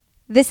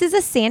This is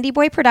a Sandy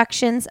Boy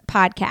Productions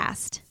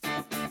podcast.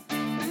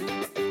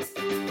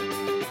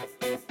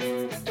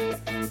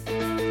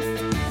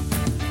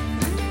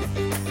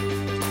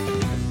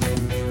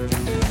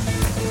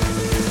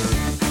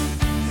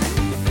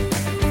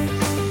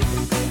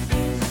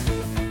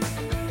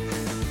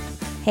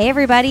 Hey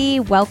everybody,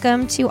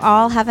 welcome to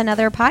All Have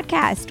Another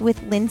podcast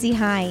with Lindsay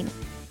Hein.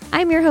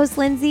 I'm your host,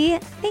 Lindsay.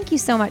 Thank you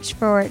so much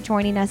for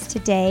joining us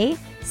today.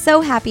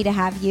 So happy to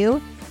have you.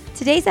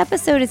 Today's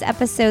episode is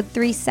episode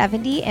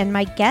 370, and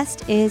my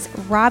guest is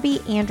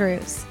Robbie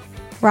Andrews.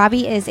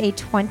 Robbie is a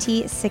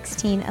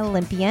 2016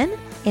 Olympian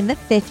in the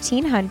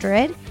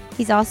 1500.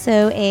 He's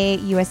also a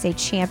USA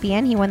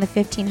champion. He won the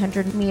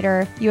 1500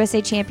 meter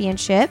USA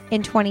championship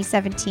in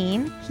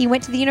 2017. He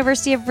went to the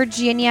University of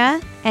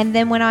Virginia and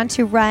then went on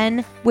to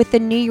run with the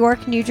New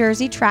York, New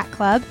Jersey Track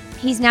Club.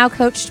 He's now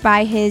coached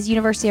by his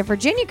University of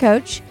Virginia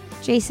coach,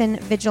 Jason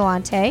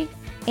Vigilante,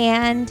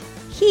 and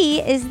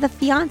he is the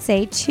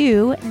fiance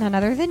to none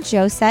other than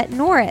Josette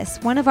Norris,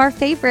 one of our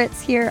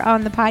favorites here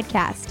on the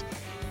podcast.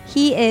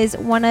 He is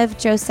one of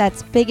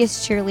Josette's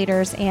biggest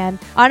cheerleaders, and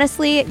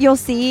honestly, you'll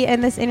see in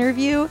this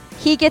interview,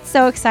 he gets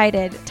so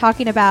excited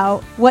talking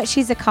about what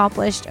she's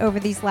accomplished over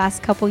these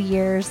last couple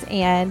years,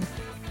 and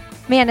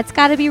man, it's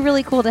got to be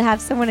really cool to have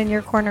someone in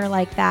your corner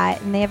like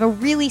that, and they have a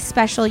really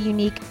special,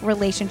 unique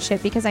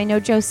relationship because I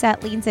know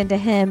Josette leans into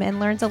him and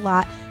learns a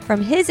lot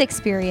from his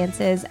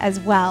experiences as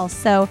well,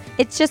 so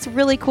it's just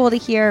really cool to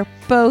hear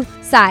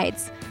both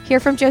sides. Hear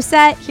from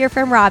Josette, hear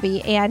from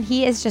Robbie, and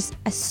he is just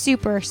a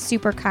super,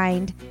 super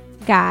kind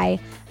guy.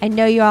 I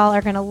know you all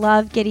are going to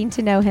love getting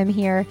to know him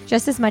here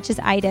just as much as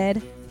I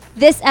did.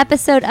 This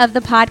episode of the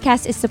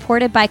podcast is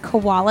supported by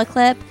Koala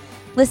Clip.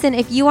 Listen,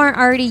 if you aren't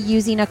already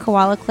using a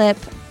Koala Clip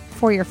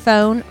for your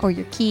phone or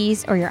your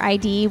keys or your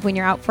ID when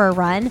you're out for a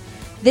run,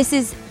 this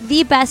is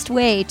the best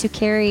way to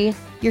carry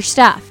your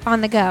stuff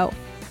on the go.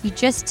 You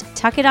just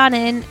tuck it on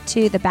in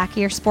to the back of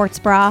your sports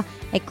bra.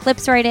 It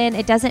clips right in.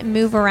 It doesn't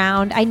move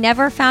around. I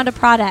never found a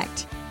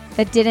product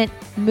that didn't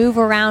move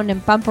around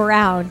and bump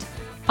around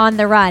on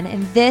the run,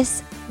 and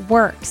this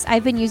works.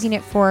 I've been using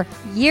it for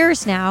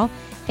years now.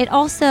 It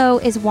also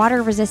is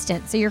water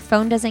resistant, so your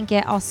phone doesn't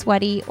get all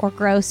sweaty or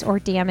gross or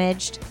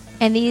damaged.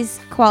 And these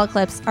Koala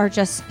Clips are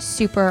just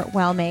super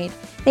well made.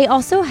 They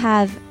also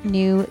have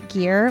new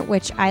gear,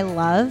 which I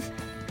love.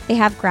 They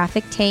have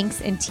graphic tanks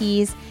and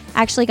tees.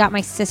 I actually got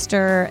my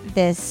sister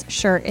this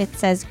shirt. It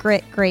says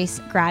Grit, Grace,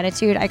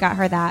 Gratitude. I got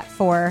her that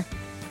for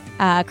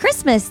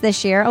Christmas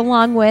this year,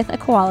 along with a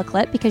Koala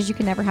Clip, because you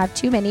can never have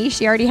too many.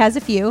 She already has a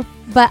few.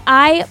 But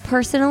I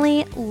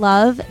personally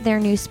love their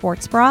new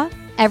sports bra.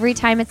 Every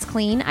time it's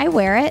clean, I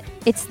wear it.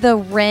 It's the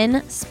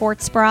Ren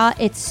sports bra.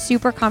 It's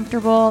super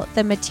comfortable.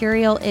 The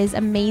material is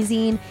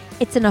amazing.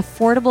 It's an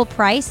affordable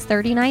price,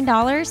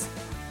 $39.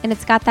 And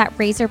it's got that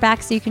razor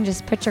back so you can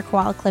just put your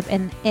Koala Clip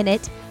in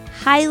it.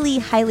 Highly,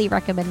 highly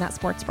recommend that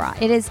sports bra.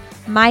 It is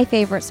my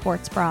favorite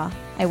sports bra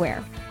I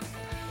wear.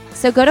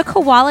 So go to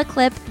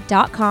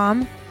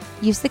koalaclip.com,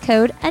 use the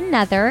code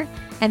ANOTHER,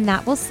 and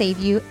that will save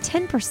you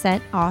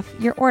 10% off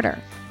your order.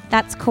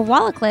 That's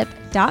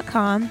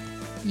koalaclip.com,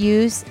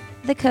 use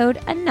the code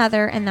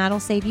ANOTHER, and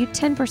that'll save you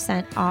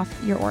 10% off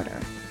your order.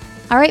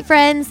 All right,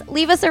 friends,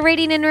 leave us a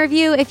rating and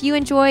review if you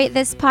enjoy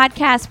this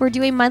podcast. We're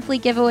doing monthly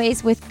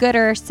giveaways with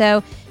Gooder,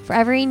 so for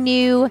every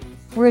new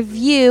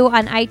review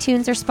on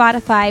iTunes or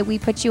Spotify, we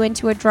put you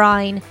into a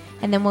drawing,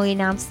 and then we'll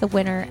announce the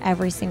winner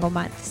every single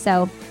month.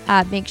 So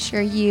make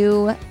sure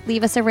you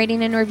leave us a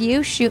rating and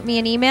review. Shoot me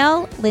an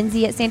email,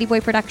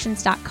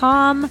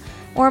 lindsay@sandyboyproductions.com,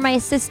 or my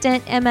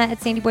assistant,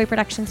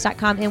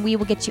 emma@sandyboyproductions.com, and we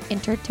will get you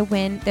entered to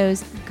win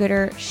those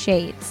Gooder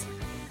shades.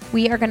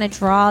 We are going to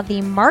draw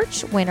the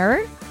March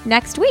winner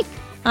next week.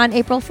 On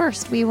April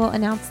 1st, we will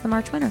announce the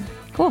March winner.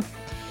 Cool.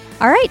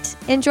 All right.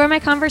 Enjoy my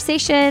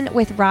conversation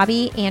with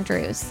Robbie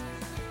Andrews.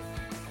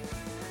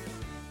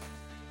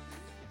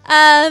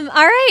 All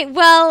right.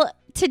 Well,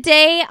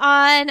 today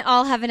on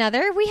All Have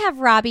Another, we have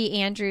Robbie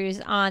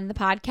Andrews on the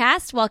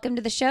podcast. Welcome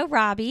to the show,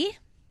 Robbie.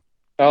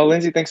 Oh,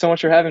 Lindsay, thanks so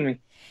much for having me.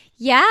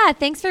 Yeah,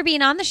 thanks for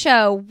being on the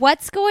show.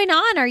 What's going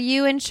on? Are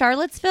you in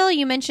Charlottesville?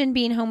 You mentioned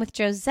being home with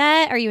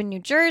Josette. Are you in New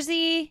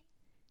Jersey?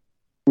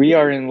 We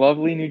are in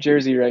lovely New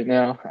Jersey right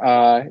now.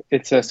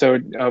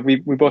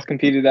 We both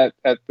competed at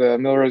the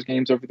Millrose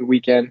Games over the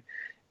weekend,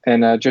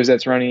 and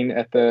Josette's running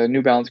at the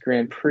New Balance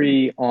Grand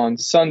Prix on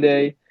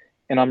Sunday,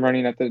 and I'm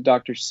running at the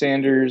Dr.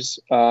 Sanders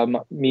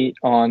meet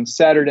on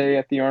Saturday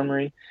at the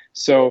Armory.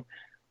 So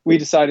we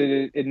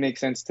decided it makes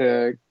sense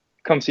to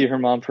come see her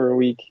mom for a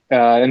week,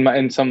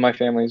 and some of my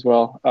family as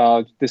well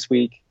this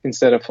week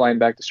instead of flying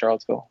back to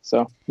Charlottesville.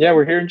 So yeah,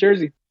 we're here in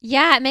Jersey.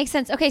 Yeah, it makes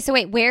sense. Okay, so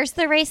wait, where's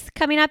the race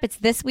coming up? It's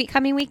this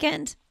coming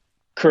weekend?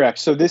 Correct.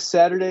 So this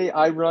Saturday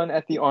I run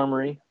at the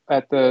Armory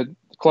at the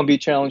Columbia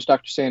Challenge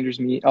Dr. Sanders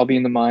meet. I'll be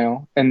in the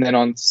mile. And then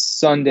on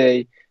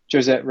Sunday,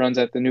 Josette runs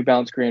at the New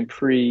Balance Grand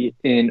Prix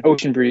in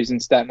Ocean Breeze in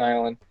Staten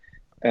Island.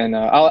 And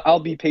I'll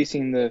be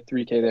pacing the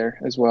 3K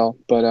there as well.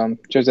 But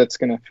Josette's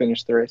going to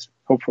finish the race,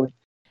 hopefully.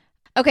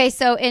 Okay,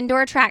 so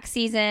indoor track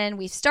season,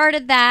 we've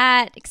started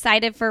that.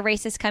 Excited for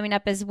races coming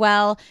up as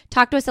well.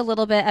 Talk to us a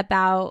little bit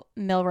about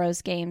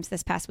Millrose Games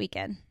this past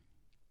weekend.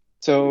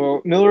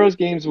 So Millrose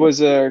Games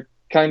was a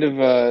kind of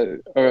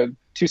a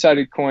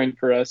two-sided coin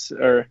for us,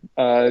 or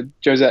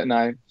Josette and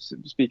I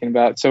speaking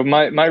about. So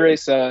my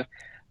race, it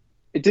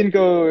didn't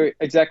go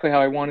exactly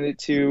how I wanted it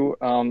to.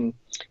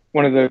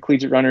 One of the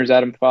collegiate runners,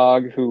 Adam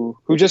Fogg, who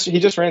just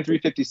ran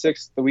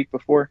 3:56 the week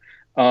before.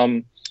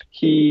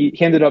 He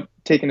ended up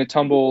taking a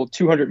tumble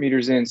 200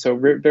 meters in, so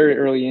very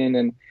early in,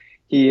 and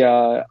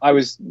I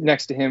was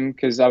next to him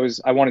because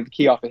I wanted to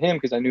key off of him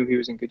because I knew he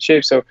was in good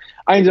shape. So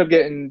I ended up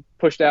getting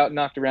pushed out,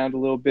 knocked around a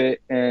little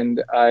bit,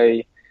 and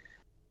I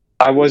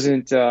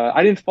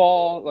didn't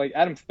fall. Like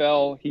Adam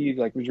fell, he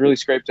like was really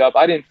scraped up.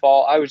 I didn't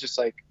fall. I was just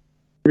like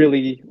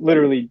really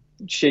literally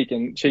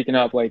shaken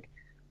up. Like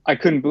I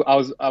couldn't. I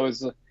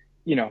was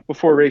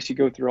before a race you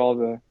go through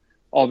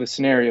all the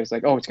scenarios,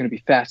 like, oh, it's going to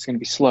be fast, it's going to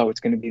be slow, it's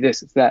going to be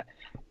this, it's that.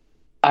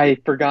 I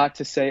forgot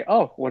to say,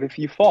 oh, what if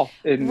you fall?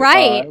 And,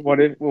 right. What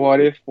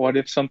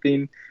if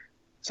something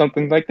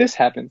like this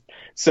happens?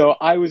 So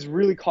I was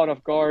really caught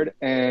off guard,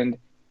 and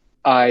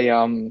I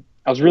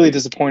was really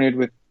disappointed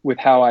with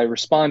how I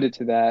responded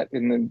to that.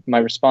 And then my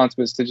response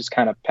was to just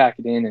kind of pack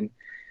it in and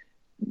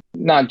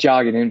not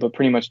jog it in, but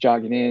pretty much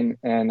jog it in.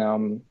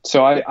 And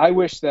so I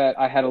wish that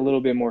I had a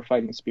little bit more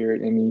fighting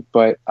spirit in me,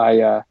 but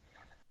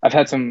I've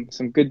had some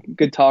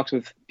good talks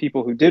with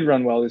people who did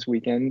run well this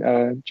weekend.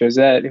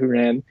 Josette, who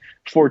ran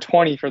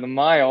 4:20 for the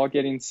mile,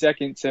 getting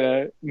second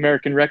to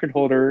American record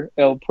holder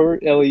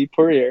Ellie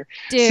Poirier.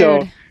 Dude.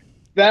 So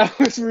that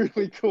was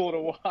really cool to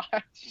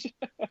watch.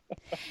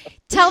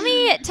 Tell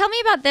me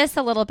about this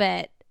a little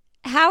bit.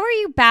 How are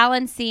you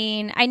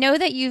balancing? I know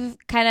that you've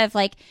kind of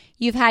like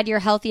you've had your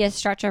healthiest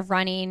stretch of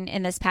running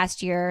in this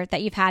past year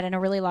that you've had in a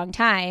really long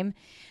time.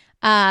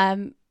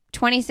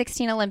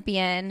 2016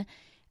 Olympian.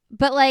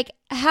 But like,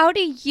 how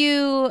do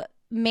you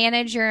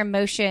manage your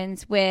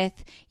emotions with,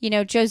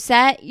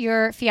 Josette,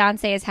 your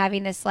fiance, is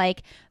having this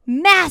like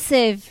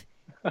massive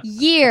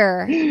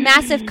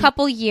massive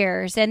couple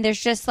years. And there's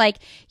just like,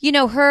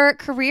 her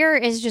career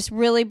is just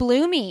really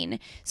blooming.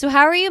 So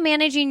how are you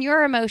managing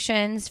your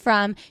emotions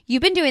from,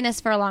 you've been doing this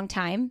for a long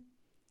time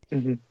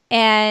mm-hmm.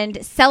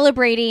 and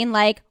celebrating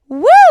like,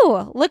 woo,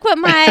 look what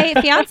my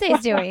fiance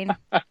is doing.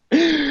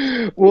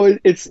 Well,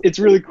 it's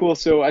really cool.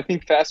 So I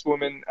think Fast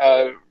Woman,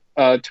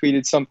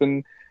 tweeted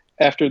something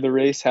after the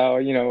race how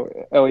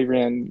Ellie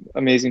ran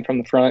amazing from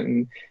the front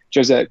and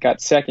Josette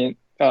got second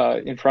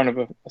in front of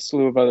a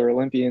slew of other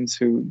Olympians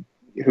who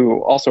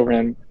also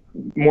ran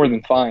more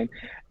than fine.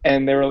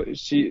 And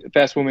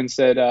Fast Woman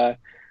said a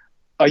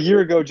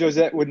year ago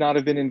Josette would not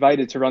have been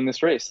invited to run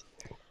this race,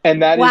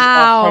 and that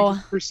wow. is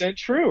 100%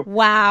 true.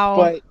 Wow.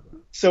 But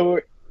so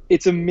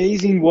it's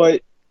amazing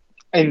what,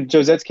 in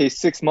Josette's case,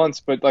 6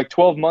 months, but like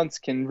 12 months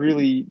can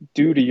really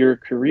do to your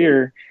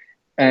career.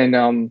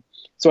 And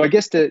so I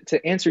guess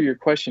to answer your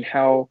question,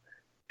 how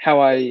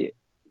I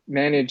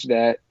manage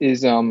that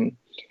is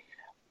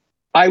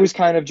I was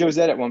kind of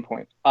Josette at one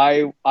point.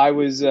 I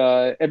was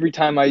every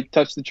time I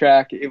touched the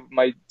track,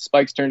 my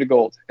spikes turned to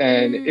gold,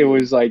 and it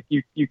was like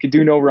you could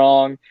do no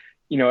wrong.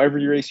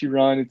 Every race you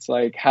run, it's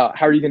like how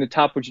are you going to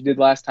top what you did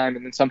last time,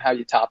 and then somehow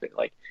you top it.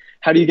 Like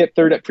how do you get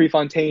third at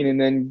Prefontaine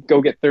and then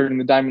go get third in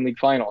the Diamond League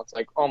final? It's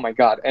like, oh my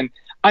God. And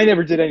I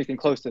never did anything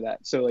close to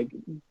that. So like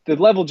the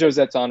level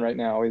Josette's on right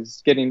now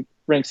is getting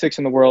ranked 6th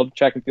in the world,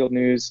 Track and Field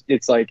News.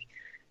 It's like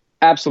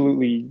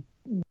absolutely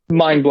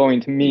mind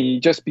blowing to me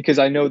just because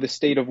I know the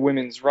state of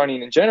women's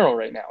running in general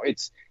right now.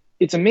 It's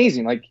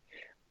amazing. Like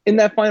in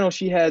that final,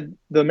 she had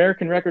the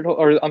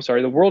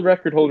the world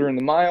record holder in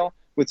the mile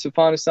with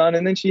Sifan Hassan.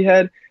 And then she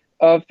had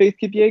Faith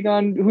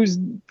Kipyegon, who's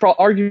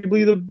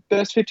arguably the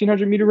best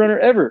 1500 meter runner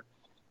ever.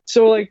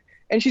 So like,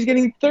 and she's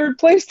getting third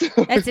place.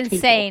 That's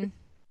insane.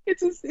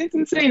 It's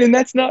insane. And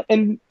that's not,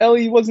 and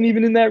Ellie wasn't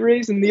even in that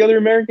race. And the other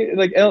American,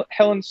 like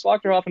Helen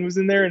Schlachterhofen was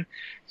in there, and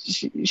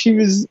she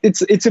was,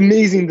 it's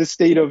amazing the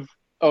state of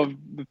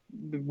the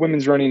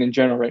women's running in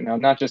general right now,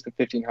 not just the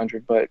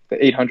 1500, but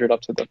the 800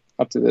 up to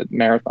the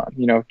marathon,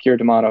 Keira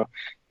D'Amato,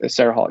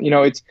 Sarah Hall,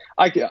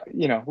 I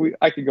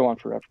could go on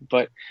forever,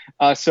 but,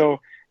 so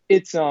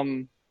it's,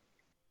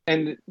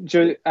 and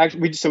actually,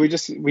 we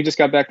just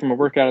got back from a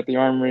workout at the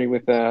Armory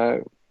with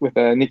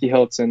Nikki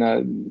Hiltz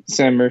and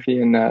Sam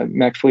Murphy and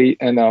Mac Fleet,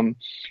 and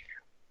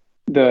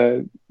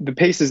the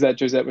paces that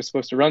Josette was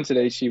supposed to run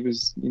today, she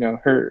was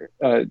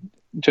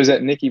Josette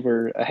and Nikki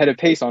were ahead of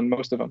pace on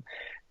most of them,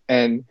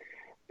 and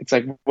it's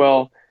like,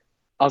 well,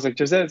 I was like,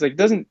 Josette, it's like,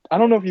 I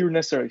don't know if you were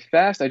necessarily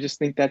fast. I just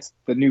think that's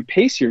the new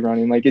pace you're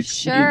running. Like it's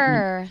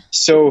sure.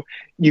 So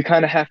you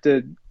kind of have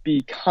to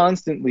be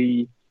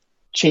constantly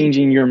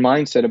changing your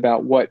mindset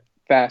about what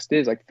fast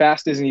is. Like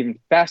fast isn't even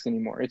fast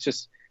anymore. It's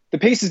just the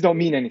paces don't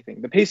mean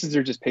anything. The paces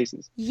are just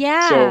paces.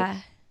 Yeah.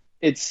 So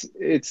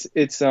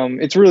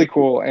it's really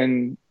cool,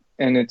 and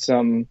it's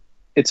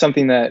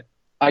something that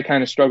I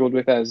kind of struggled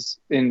with as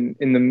in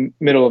the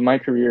middle of my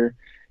career,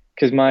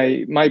 because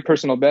my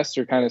personal bests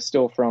are kind of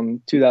still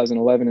from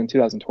 2011 and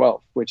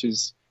 2012, which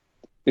is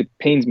it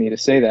pains me to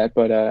say that,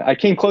 but I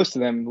came close to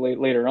them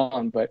later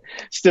on. But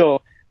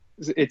still,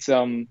 it's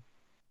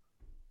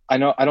I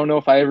don't know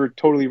if I ever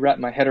totally wrapped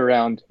my head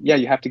around. Yeah,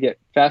 you have to get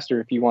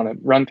faster if you want to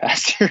run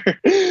faster.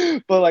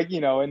 But like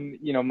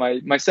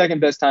my second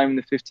best time in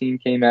the 15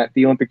 came at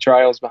the Olympic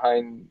trials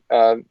behind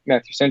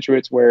Matthew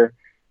Centrowitz, where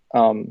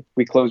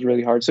we closed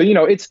really hard. So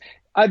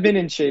I've been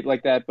in shape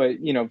like that, but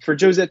for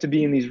Josette to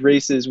be in these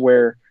races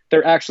where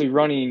they're actually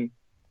running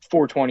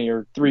 420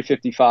 or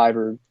 355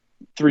 or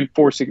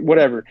 346,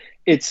 whatever,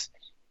 it's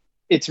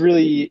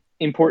really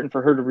important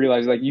for her to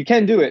realize, like, you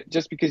can do it.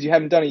 Just because you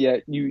haven't done it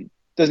yet, you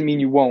doesn't mean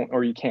you won't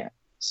or you can't.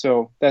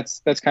 So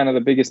that's kind of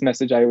the biggest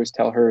message I always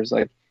tell her, is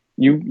like,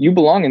 you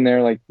belong in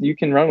there. Like, you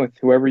can run with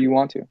whoever you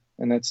want to,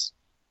 and that's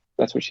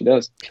what she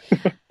does.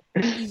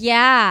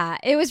 Yeah,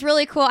 it was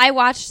really cool. I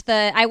watched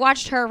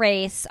her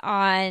race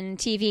on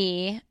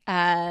TV.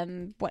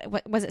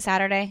 What was it,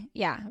 Saturday?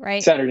 Yeah,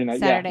 right. Saturday night.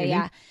 Saturday,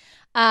 yeah.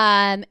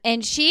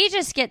 And she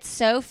just gets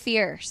so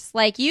fierce.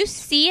 Like, you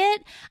see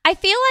it. I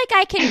feel like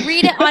I can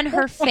read it on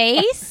her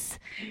face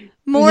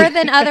more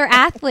than other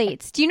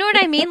athletes. Do you know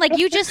what I mean? Like,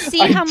 you just see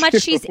how much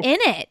she's in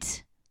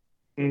it.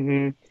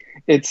 Mm-hmm.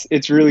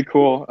 It's really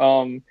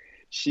cool.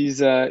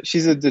 She's a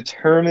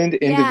determined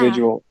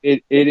individual. Yeah.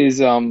 It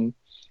is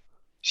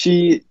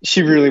she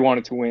really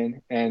wanted to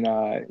win, and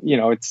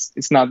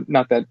it's not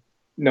that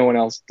no one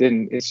else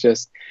didn't. It's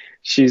just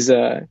she's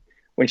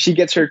when she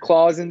gets her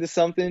claws into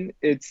something,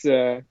 it's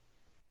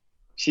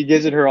she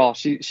gives it her all.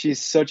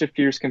 She's such a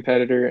fierce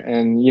competitor,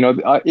 and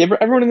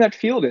everyone in that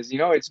field is.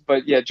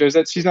 But yeah,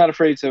 Josette, she's not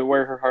afraid to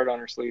wear her heart on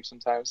her sleeve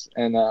sometimes,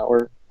 and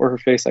or her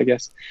face, I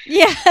guess.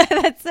 Yeah,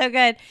 that's so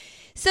good.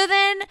 So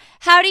then,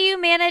 how do you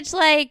manage?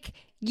 Like,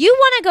 you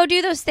want to go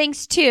do those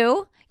things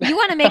too. You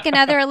want to make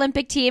another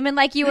Olympic team. And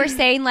like you were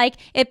saying, like,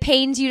 it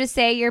pains you to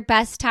say your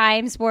best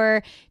times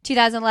were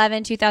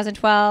 2011,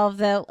 2012,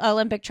 the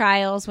Olympic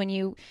trials when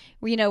you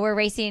were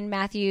racing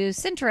Matthew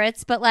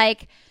Centrowitz. But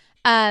like,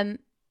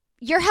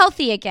 you're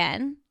healthy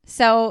again.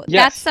 So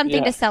yes, that's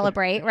something to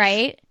celebrate,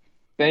 right?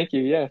 Thank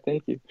you. Yeah,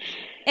 thank you.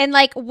 And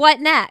like, what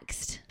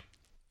next?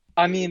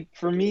 I mean,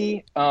 for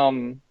me,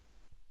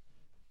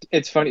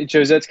 it's funny.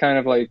 Josette's kind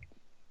of like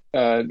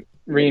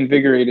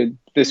reinvigorated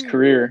this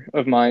career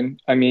of mine.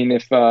 I mean,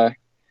 if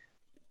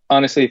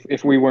honestly,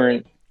 if we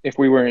weren't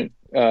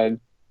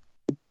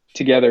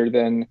together,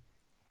 then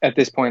at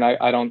this point,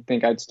 I don't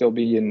think I'd still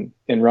be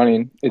in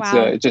running. It's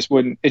wow.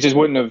 It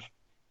wouldn't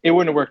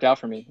have worked out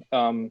for me.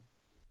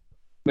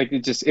 Like,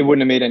 it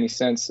wouldn't have made any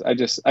sense. I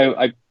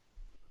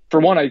for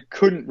one, I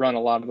couldn't run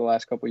a lot of the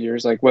last couple of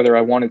years, like whether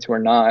I wanted to or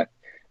not.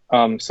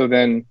 So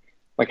then,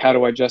 like, how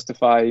do I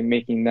justify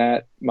making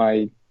that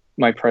my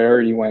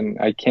priority when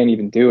I can't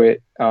even do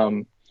it?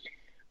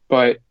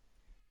 But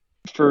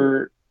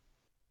from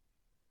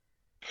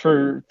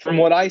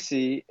what I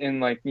see, in,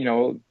 like,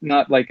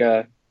 not like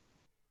a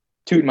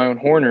toot my own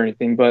horn or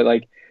anything, but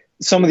like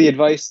some of the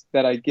advice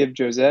that I give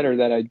Josette or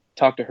that I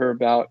talk to her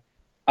about,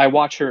 I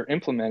watch her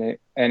implement it,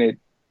 and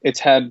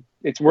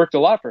it's worked a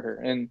lot for her.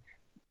 And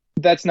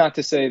that's not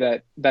to say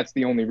that that's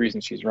the only reason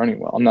she's running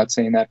well. I'm not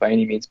saying that by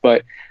any means,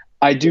 but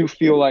I do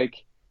feel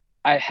like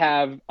I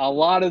have a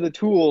lot of the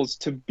tools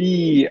to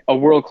be a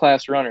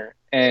world-class runner.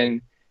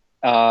 And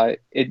a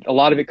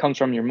lot of it comes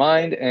from your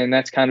mind, and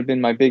that's kind of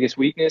been my biggest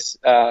weakness.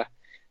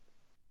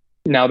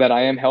 Now that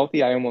I am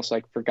healthy, I almost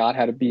like forgot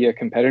how to be a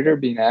competitor,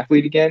 be an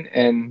athlete again.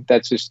 And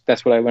that's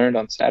what I learned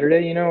on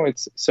Saturday.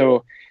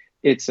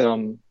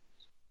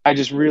 I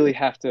just really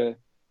have to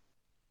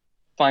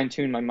fine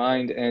tune my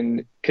mind,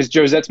 and because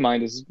Josette's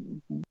mind is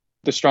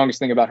the strongest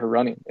thing about her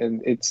running,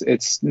 and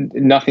it's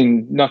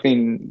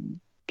nothing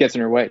gets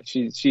in her way.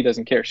 She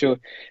doesn't care.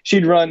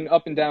 She'd run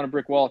up and down a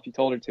brick wall if you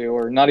told her to,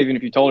 or not even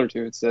if you told her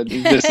to. It's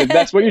just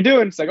that's what you're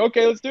doing. It's like,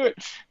 okay, let's do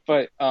it.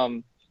 But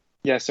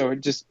yeah, so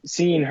just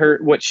seeing her,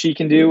 what she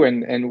can do,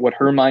 and what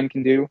her mind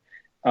can do,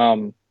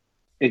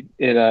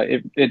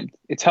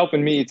 it's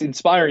helping me. It's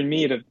inspiring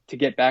me to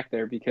get back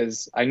there,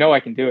 because I know I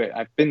can do it.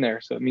 I've been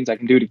there, so it means I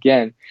can do it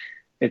again.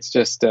 It's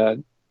just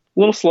a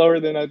little slower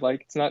than I'd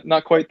like. It's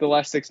not quite the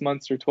last 6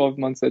 months or 12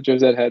 months that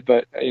Josette had,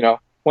 but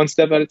one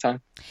step at a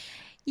time.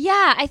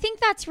 Yeah, I think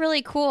that's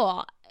really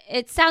cool.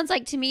 It sounds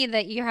like to me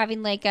that you're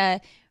having like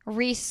a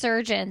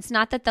resurgence.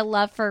 Not that the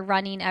love for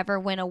running ever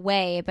went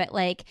away, but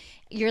like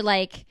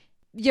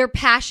your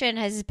passion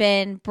has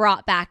been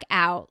brought back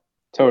out.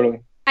 Totally.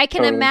 I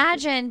can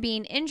imagine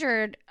being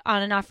injured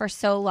on and off for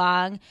so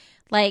long,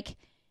 like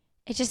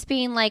it just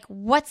being like,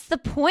 what's the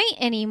point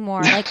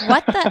anymore? Like,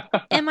 what the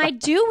am I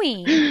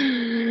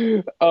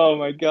doing? Oh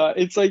my God.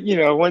 It's like,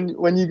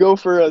 when you go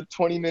for a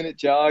 20-minute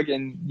jog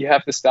and you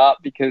have to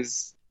stop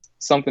because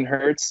something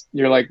hurts,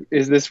 you're like,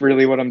 is this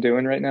really what I'm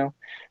doing right now?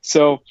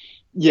 So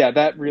yeah,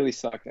 that really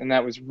sucked. And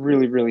that was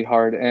really, really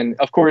hard. And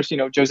of course,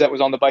 Josette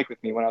was on the bike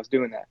with me when I was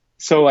doing that.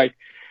 So like,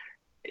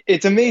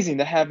 it's amazing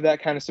to have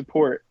that kind of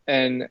support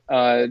and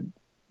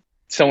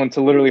someone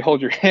to literally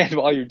hold your hand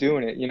while you're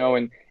doing it,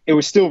 and it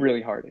was still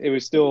really hard. It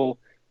was still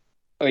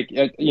like,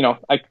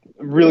 I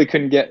really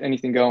couldn't get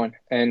anything going.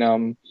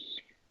 And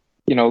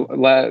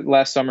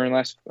last summer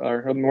and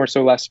or more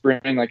so last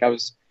spring, like I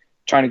was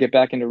trying to get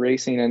back into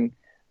racing, and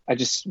I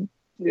just,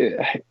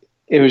 it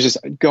was just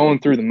going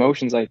through the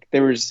motions. Like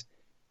there was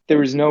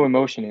no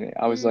emotion in it.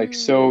 I was like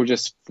so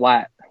just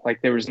flat.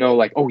 Like there was no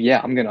like, oh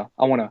yeah, I'm gonna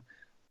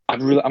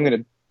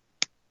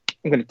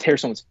tear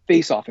someone's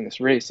face off in this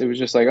race. It was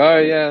just like, oh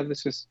yeah,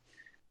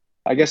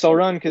 I guess I'll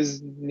run because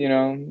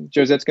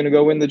Josette's gonna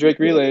go win the Drake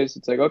relays.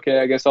 It's like, okay,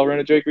 I guess I'll run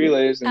a Drake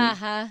relays, and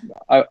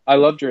I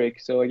love Drake,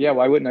 so like, yeah,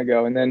 why wouldn't I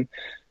go? And then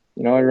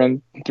I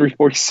run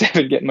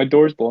 3:47, getting my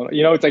doors blown.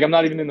 It's like I'm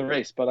not even in the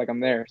race, but like I'm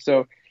there.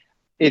 So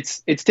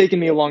it's taken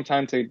me a long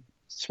time to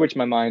switch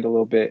my mind a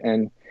little bit,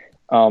 and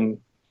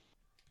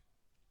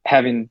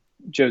having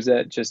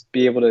Josette just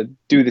be able to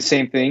do the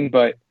same thing,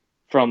 but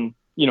from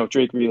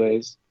Drake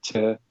relays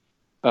to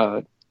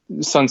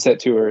Sunset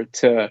Tour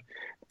to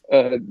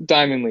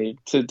Diamond League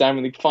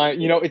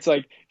final. It's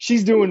like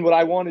she's doing what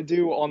I want to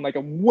do on like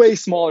a way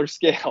smaller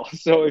scale.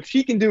 So if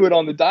she can do it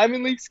on the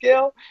Diamond League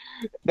scale,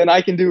 then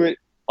I can do it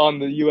on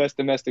the U.S.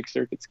 domestic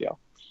circuit scale.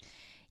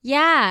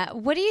 Yeah.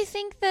 What do you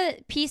think the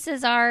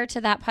pieces are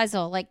to that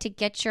puzzle, like to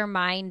get your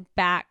mind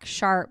back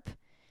sharp?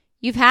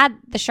 You've had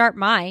the sharp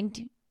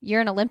mind.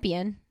 You're an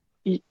Olympian.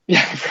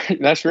 Yeah,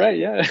 that's right.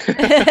 Yeah.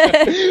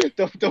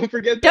 don't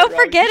forget that. Don't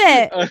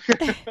forget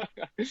it.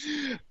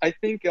 I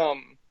think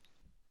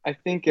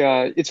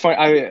it's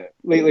funny.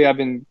 Lately I've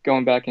been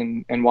going back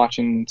and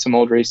watching some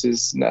old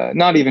races,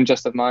 not even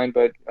just of mine,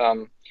 but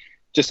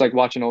just like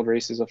watching old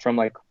races from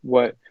like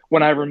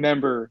when I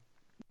remember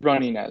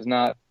running as,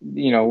 not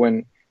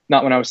when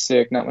I was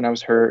sick, not when I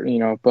was hurt,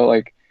 but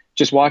like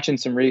just watching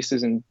some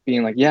races and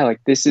being like, yeah,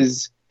 like this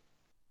is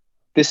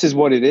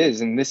what it is,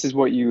 and this is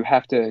what you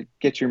have to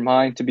get your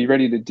mind to be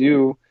ready to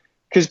do.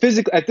 Because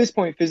at this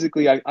point,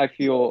 physically, I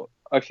feel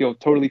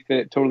totally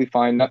fit, totally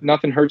fine.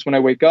 Nothing hurts when I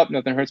wake up.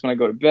 Nothing hurts when I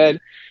go to bed.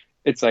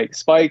 It's like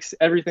spikes,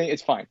 everything.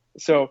 It's fine.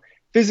 So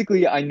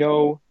physically, I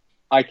know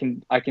I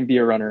can be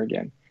a runner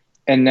again.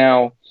 And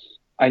now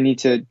I need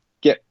to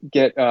get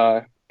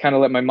kind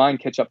of let my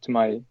mind catch up to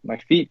my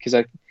feet,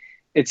 because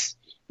it's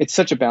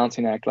such a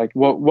balancing act. Like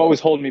what was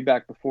holding me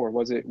back before?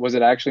 Was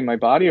it actually my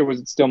body, or was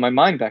it still my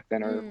mind back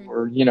then?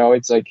 Or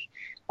it's like,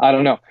 I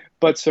don't know.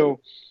 But so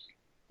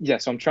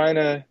I'm trying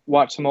to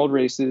watch some old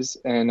races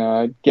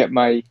and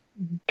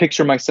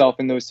picture myself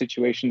in those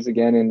situations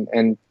again,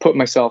 and put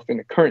myself in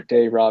a current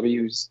day Robbie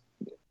who's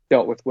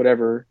dealt with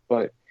whatever,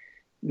 but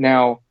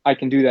now I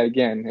can do that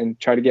again and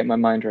try to get my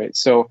mind right.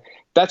 So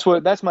that's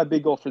my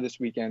big goal for this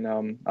weekend.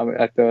 I'm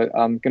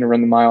going to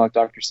run the mile at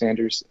Dr.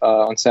 Sanders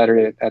on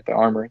Saturday at the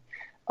Armory.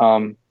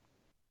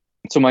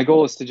 So my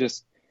goal is to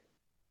just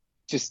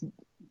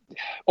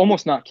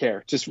almost not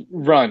care, just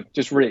run,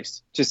 just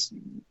race, just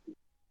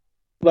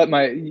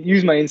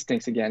use my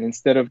instincts again,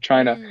 instead of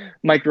trying to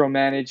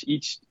micromanage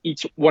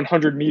each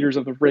 100 meters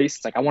of the race.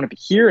 It's like, I want to be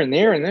here and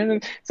there and then.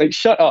 It's like,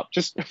 shut up,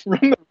 just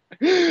run.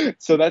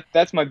 So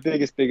that's my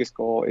biggest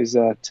goal, is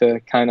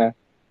to kind of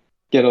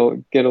get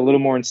a little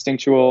more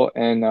instinctual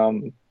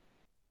and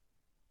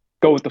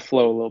go with the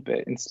flow a little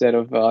bit, instead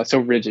of so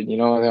rigid.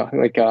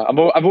 Like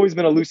I've always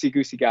been a loosey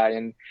goosey guy,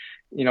 and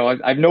I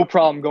have no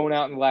problem going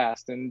out in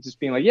last and just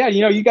being like, yeah,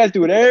 you guys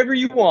do whatever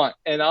you want,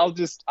 and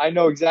I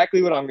know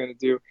exactly what I'm going to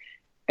do.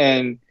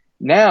 And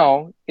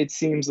now it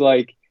seems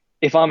like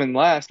if I'm in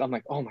last, I'm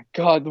like, oh my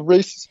God, the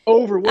race is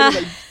over.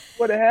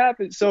 What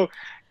happened? So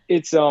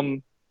it's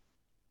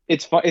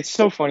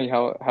so funny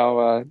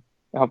how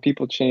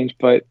people change,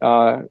 but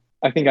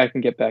I think I can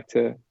get back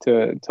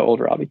to old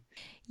Robbie.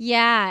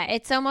 Yeah,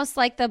 it's almost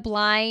like the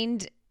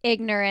blind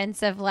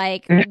ignorance of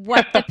like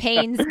what the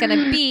pain's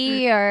gonna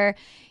be, or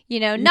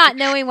not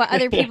knowing what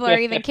other people are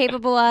even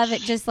capable of.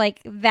 It just like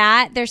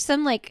that. There's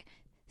some like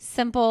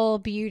simple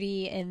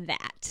beauty in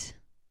that.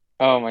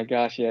 Oh my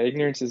gosh, yeah.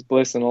 Ignorance is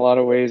bliss in a lot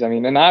of ways. I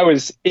mean, and I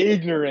was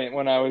ignorant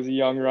when I was a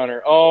young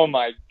runner. Oh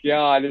my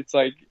God. It's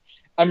like,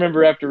 I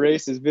remember after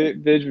races,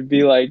 Vidge would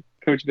be like,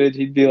 Coach Vidge,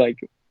 he'd be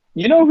like,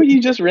 you know who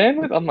you just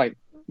ran with? I'm like,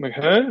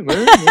 huh?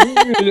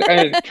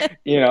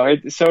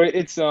 And, so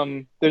it's,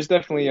 there's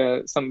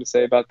definitely something to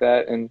say about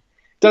that, and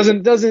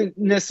doesn't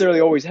necessarily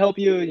always help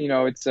you,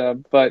 it's,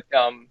 but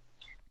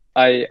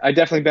I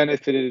definitely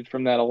benefited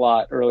from that a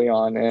lot early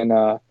on.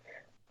 And,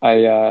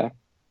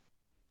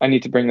 I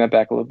need to bring that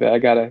back a little bit. I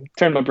got to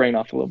turn my brain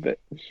off a little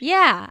bit.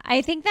 Yeah,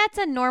 I think that's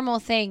a normal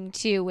thing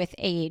too with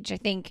age. I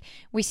think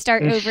we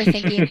start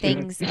overthinking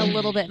things a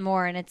little bit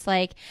more. And it's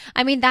like,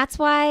 I mean, that's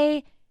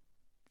why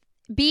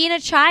being a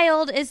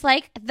child is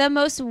like the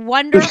most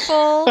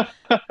wonderful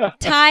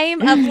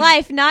time of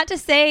life. Not to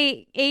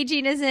say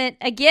aging isn't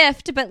a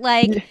gift, but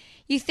like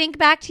you think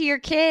back to your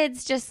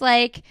kids just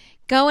like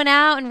going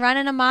out and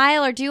running a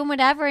mile or doing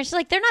whatever. It's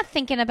like they're not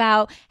thinking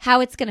about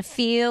how it's going to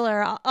feel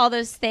or all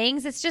those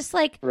things. It's just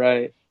like,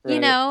 right.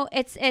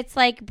 It's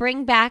like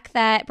bringing back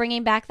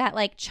that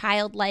like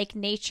childlike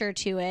nature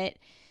to it.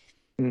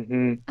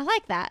 Mm-hmm. I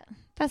like that.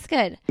 That's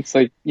good. It's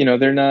like,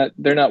 they're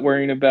not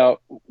worrying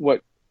about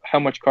how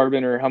much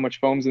carbon or how much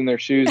foam's in their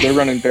shoes. They're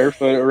running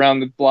barefoot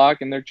around the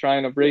block, and they're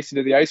trying to race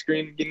into the ice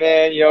cream.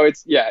 Man,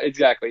 it's, yeah,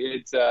 exactly.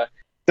 It's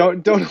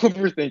don't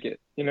overthink it.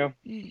 You know.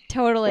 Gosh,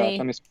 Totally.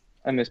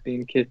 I miss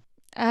being a kid.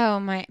 Oh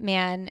my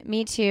man,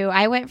 me too.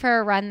 I went for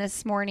a run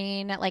this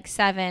morning at like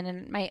 7,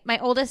 and my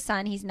oldest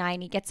son, he's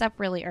 9. He gets up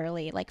really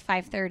early, like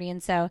 5:30,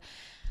 and so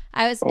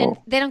and Oh.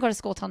 they don't go to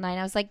school till 9.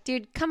 I was like,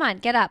 dude, come on,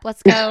 get up,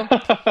 let's go.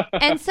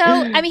 And so,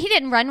 I mean, he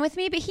didn't run with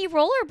me, but he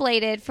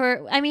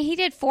rollerbladed he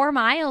did 4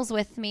 miles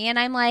with me, and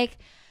I'm like,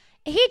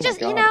 he Oh my just,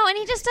 God. and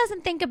he just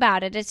doesn't think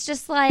about it. It's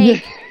just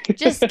like,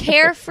 just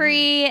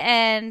carefree,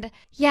 and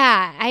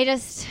yeah,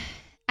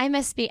 I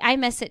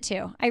miss it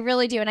too. I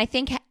really do. And I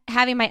think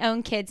having my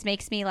own kids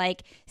makes me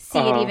like see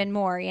it Uh-huh. even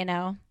more, you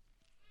know?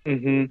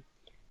 Hmm.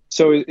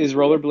 So is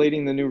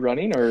rollerblading the new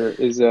running, or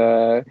is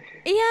Yeah,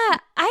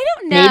 I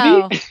don't maybe?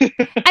 know.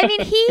 I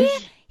mean,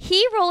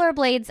 he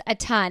rollerblades a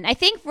ton. I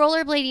think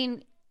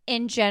rollerblading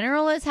in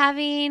general it's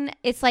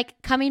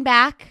like coming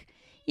back.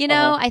 You Uh-huh.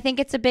 know, I think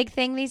it's a big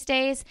thing these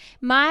days.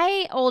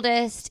 My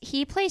oldest,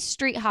 he plays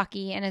street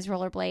hockey in his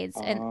rollerblades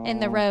and in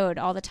the Oh. road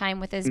all the time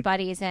with his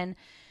buddies. And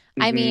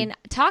I Mm-hmm. mean,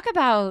 talk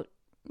about,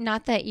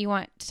 not that you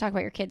want to talk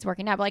about your kids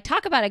working out, but like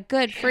talk about a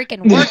good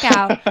freaking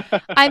workout.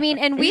 I mean,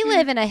 and we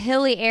live in a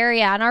hilly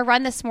area. On our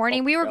run this Oh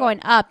morning, we my were God. going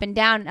up and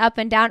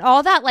down,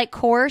 all that like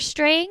core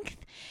strength.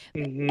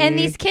 And Hmm.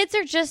 these kids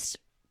are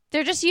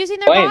they're just using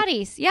their Playing.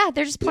 bodies. Yeah,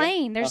 they're just Yeah.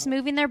 playing. They're just Uh-huh.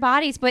 moving their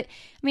bodies. But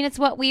I mean, it's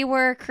what we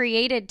were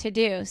created to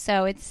do.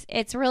 So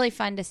it's really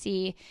fun to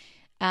see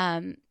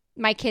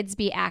my kids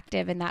be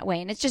active in that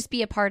way, and it's just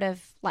be a part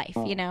of life,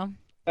 you Oh, know.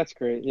 that's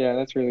great. Yeah,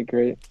 that's really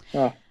great.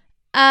 Oh,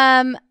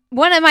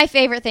 One of my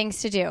favorite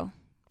things to do,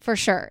 for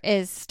sure,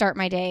 is start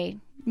my day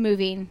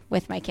moving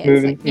with my kids.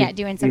 moving. Like, yeah,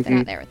 doing something Mm-hmm.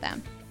 out there with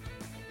them.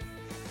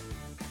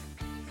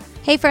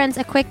 Hey, friends,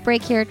 a quick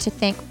break here to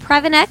thank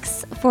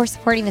Previnex for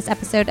supporting this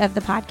episode of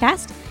the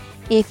podcast.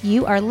 If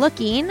you are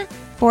looking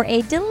for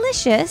a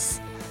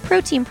delicious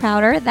protein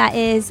powder that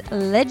is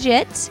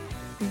legit,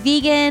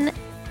 vegan,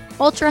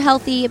 ultra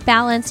healthy,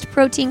 balanced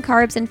protein,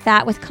 carbs, and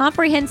fat with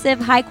comprehensive,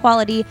 high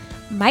quality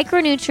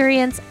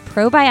micronutrients,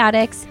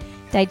 probiotics,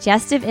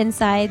 digestive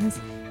enzymes,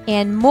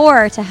 and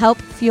more to help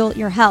fuel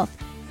your health.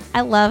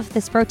 I love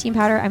this protein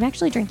powder. I'm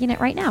actually drinking it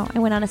right now. I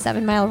went on a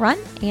 7-mile run,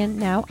 and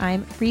now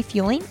I'm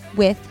refueling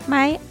with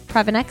my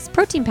Previnex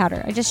protein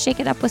powder. I just shake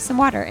it up with some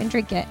water and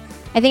drink it.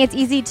 I think it's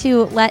easy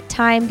to let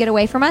time get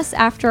away from us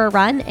after a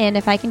run, and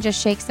if I can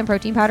just shake some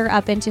protein powder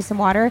up into some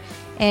water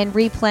and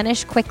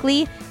replenish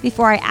quickly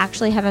before I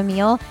actually have a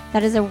meal,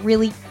 that is a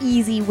really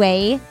easy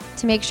way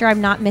to make sure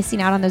I'm not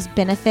missing out on those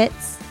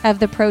benefits of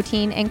the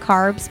protein and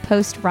carbs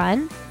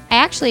post-run. I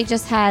actually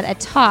just had a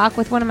talk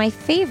with one of my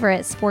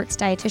favorite sports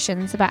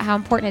dietitians about how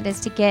important it is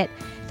to get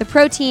the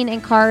protein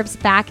and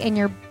carbs back in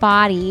your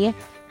body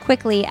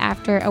quickly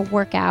after a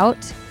workout.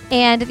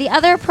 And the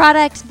other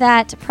product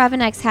that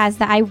Previnex has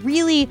that I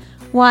really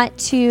want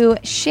to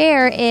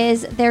share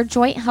is their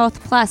Joint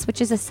Health Plus,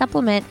 which is a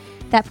supplement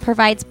that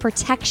provides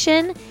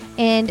protection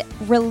and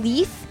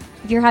relief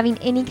if you're having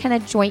any kind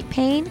of joint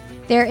pain.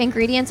 Their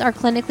ingredients are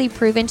clinically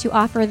proven to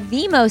offer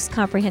the most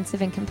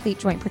comprehensive and complete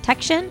joint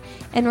protection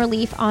and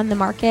relief on the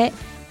market.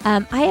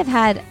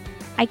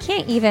 I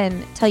can't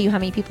even tell you how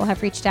many people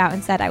have reached out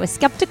and said I was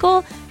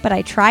skeptical, but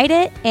I tried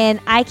it and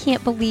I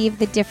can't believe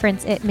the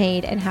difference it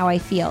made and how I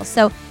feel.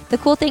 So the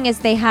cool thing is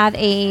they have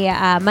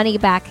a money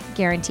back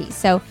guarantee.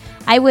 So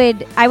I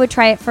would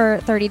try it for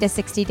 30 to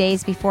 60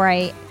 days before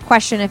I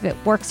question if it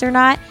works or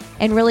not,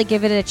 and really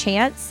give it a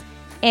chance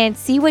and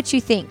see what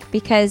you think,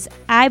 because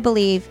I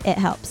believe it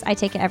helps. I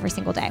take it every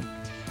single day.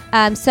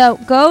 So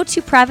go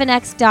to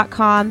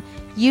Previnex.com,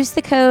 use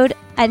the code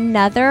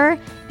ANOTHER,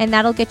 and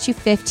that'll get you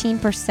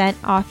 15%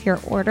 off your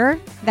order.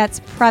 That's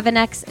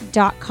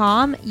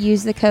Previnex.com.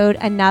 Use the code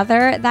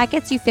ANOTHER. That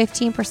gets you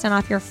 15%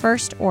 off your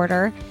first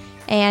order.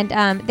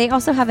 And they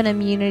also have an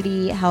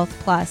Immunity Health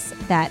Plus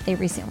that they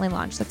recently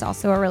launched. That's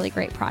also a really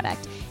great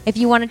product. If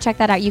you want to check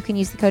that out, you can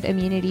use the code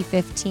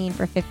Immunity15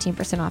 for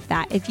 15% off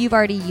that if you've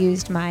already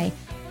used my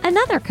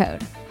ANOTHER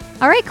code.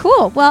 All right,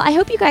 cool. Well, I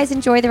hope you guys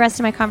enjoy the rest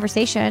of my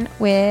conversation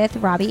with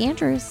Robbie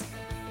Andrews.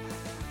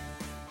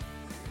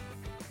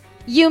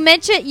 You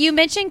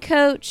mentioned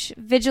Coach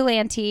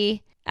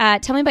Vigilante.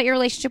 Tell me about your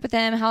relationship with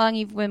him, how long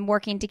you've been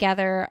working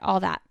together,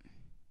 all that.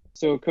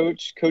 So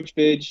Coach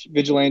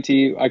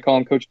Vigilante, I call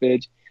him Coach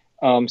Vig.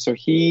 So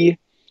he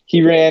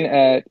ran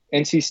at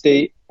NC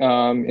State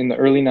in the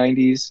early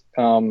 '90s.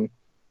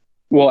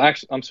 Well,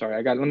 actually, I'm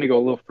sorry. Let me go a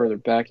little further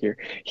back here.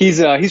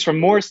 He's from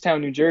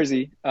Morristown, New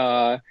Jersey,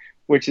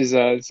 which is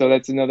so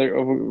that's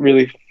another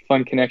really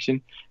fun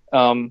connection.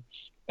 And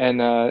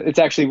it's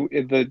actually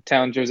the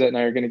town Josette and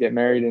I are going to get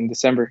married in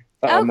December.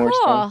 Oh,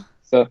 Morristown.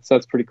 cool. So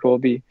that's pretty cool.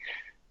 Be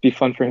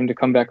fun for him to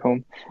come back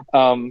home.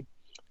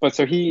 But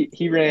so he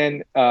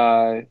ran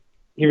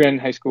in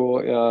high school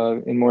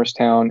in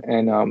Morristown,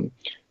 and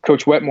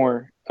Coach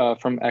Wetmore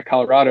from at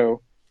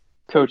Colorado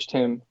coached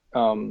him.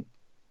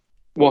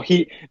 Well,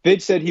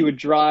 Vid said he would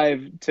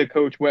drive to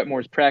Coach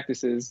Wetmore's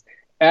practices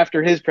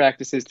after his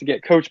practices to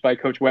get coached by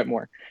Coach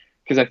Wetmore,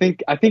 because I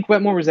think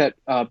Wetmore was at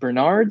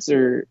Bernard's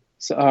or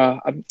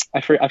I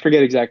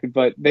forget exactly,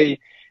 but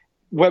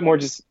Wetmore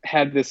just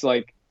had this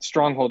like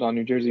stronghold on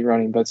New Jersey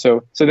running. But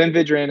so then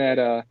Vidge ran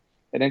at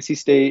NC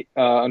State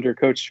under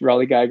Coach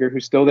Raleigh Geiger,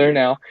 who's still there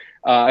now.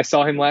 I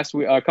saw him last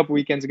week, a couple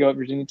weekends ago at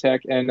Virginia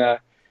Tech, and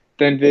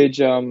then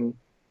Vidge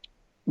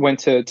went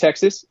to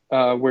Texas,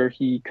 where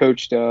he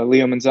coached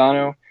Leo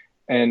Manzano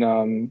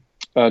and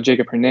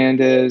Jacob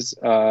Hernandez.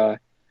 Oh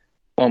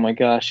my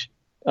gosh,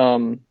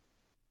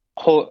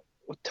 whole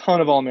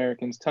ton of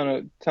All-Americans,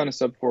 ton of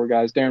sub-4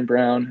 guys. Darren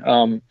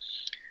Brown.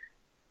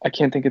 I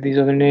can't think of these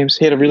other names.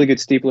 He had a really good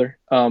steepler.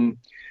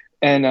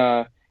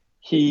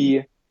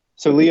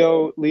 So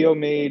Leo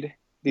made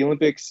the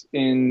Olympics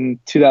in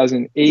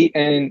 2008,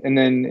 and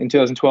then in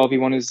 2012 he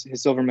won his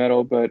silver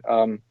medal, but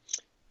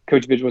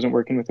Coach Vidge wasn't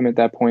working with him at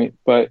that point.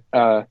 But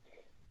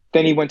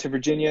then he went to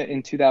Virginia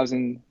in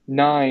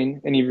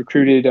 2009, and he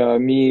recruited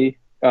me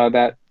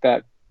that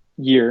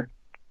year.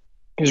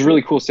 It was a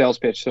really cool sales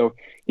pitch. So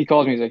he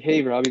calls me. He's like,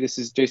 "Hey, Robbie, this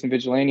is Jason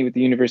Vigilante with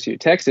the University of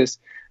Texas.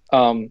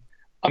 I'm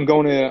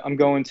going to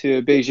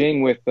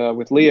Beijing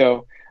with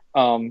Leo."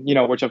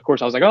 Which of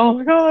course I was like, "Oh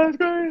my God, that's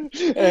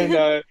great!"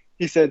 And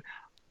he said,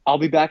 "I'll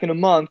be back in a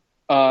month.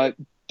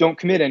 Don't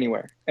commit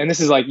anywhere." And this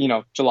is like,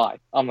 July.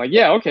 I'm like,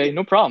 "Yeah, okay,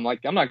 no problem.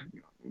 Like, I'm not.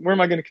 Where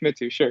am I going to commit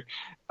to? Sure."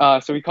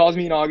 So he calls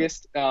me in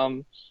August,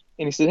 and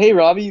he said, "Hey,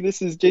 Robbie,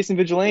 this is Jason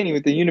Vigilante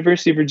with the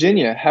University of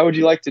Virginia. How would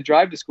you like to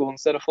drive to school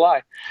instead of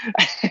fly?"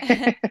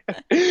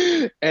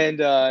 And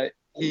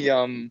we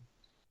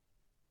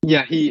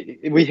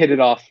hit it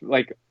off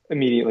like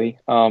immediately.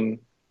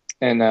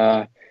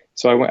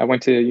 So I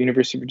went to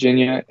University of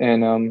Virginia,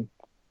 and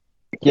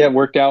it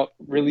worked out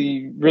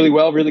really, really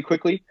well, really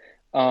quickly.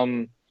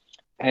 Once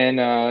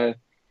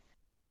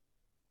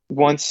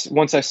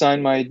I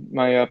signed my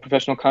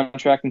professional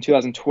contract in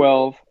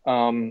 2012,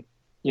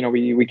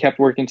 we kept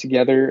working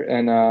together,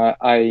 and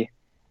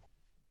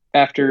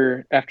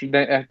after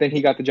that, then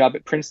he got the job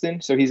at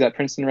Princeton, so he's at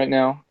Princeton right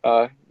now.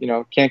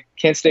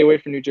 Can't stay away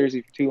from New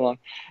Jersey for too long,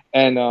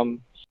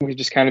 and we've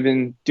just kind of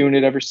been doing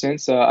it ever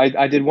since.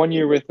 I did 1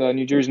 year with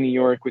New Jersey, New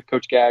York with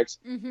Coach Gags.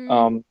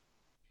 Mm-hmm.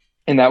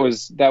 And that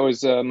was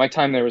my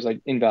time there was like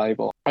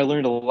invaluable. I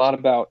learned a lot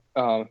about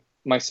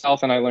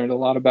myself, and I learned a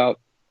lot about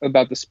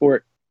the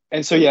sport.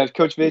 And so, yeah,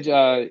 Coach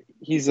Vidge,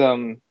 he's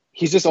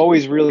just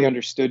always really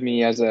understood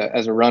me as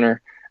a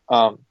runner.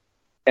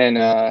 And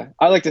I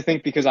like to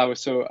think because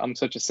I'm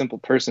such a simple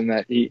person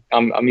that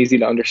I'm easy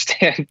to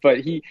understand, but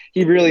he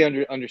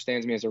really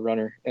understands me as a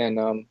runner.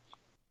 And,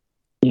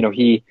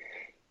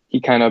 he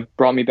kind of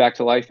brought me back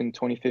to life in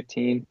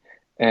 2015,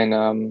 and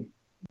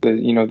the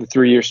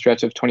 3-year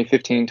stretch of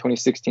 2015,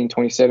 2016,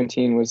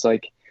 2017 was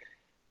like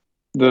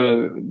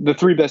the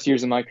 3 best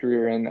years of my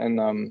career,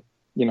 and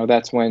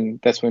that's when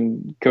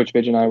Coach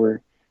Vidge and I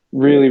were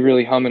really,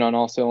 really humming on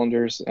all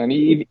cylinders. And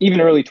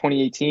even early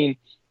 2018,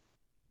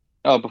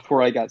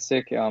 before I got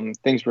sick,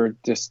 things were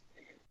just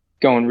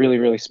going really,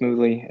 really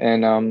smoothly.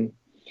 And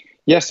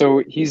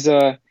so he's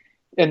and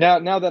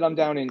now that I'm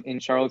down in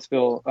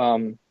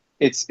Charlottesville,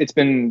 it's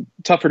been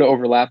tougher to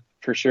overlap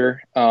for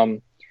sure.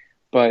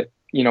 But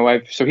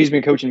he's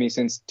been coaching me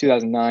since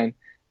 2009.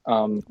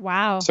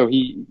 Wow. So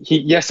he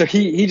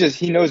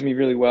knows me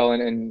really well,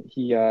 and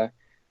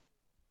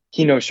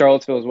he knows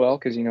Charlottesville as well,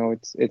 because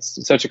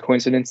it's such a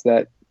coincidence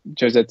that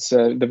Josette's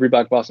the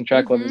Reebok Boston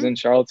Track Club is in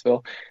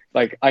Charlottesville.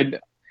 Like I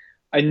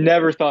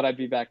never thought I'd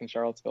be back in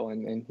Charlottesville,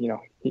 and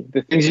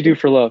the things you do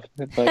for love.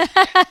 But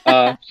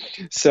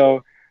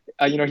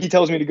he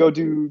tells me to go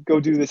do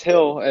this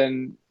hill,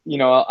 and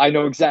I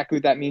know exactly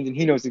what that means, and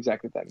he knows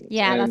exactly what that means.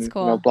 Yeah, and, that's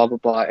cool. Blah blah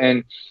blah.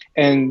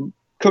 And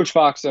Coach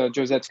Fox,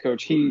 Josette's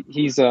coach,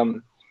 he's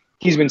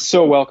been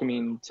so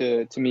welcoming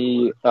to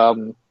me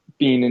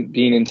being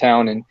in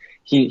town, and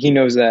he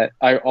knows that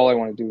all I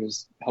want to do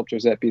is help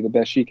Josette be the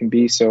best she can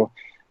be. So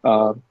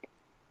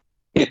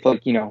if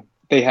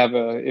they have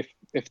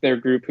if their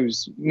group,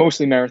 who's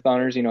mostly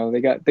marathoners,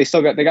 they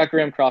got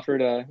Graham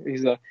Crawford.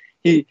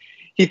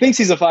 He thinks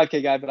he's a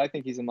 5K guy, but I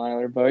think he's a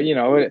miler. But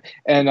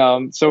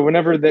so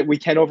whenever that we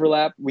can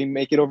overlap, we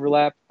make it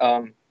overlap.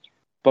 Coach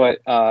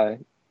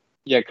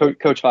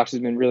Fox has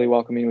been really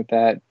welcoming with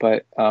that.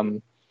 But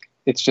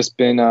it's just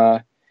been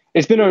a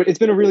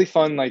really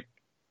fun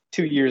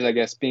 2 years, I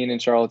guess, being in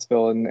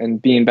Charlottesville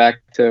and being back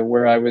to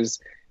where I was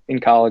in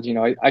college.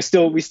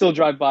 We still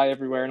drive by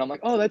everywhere, and I'm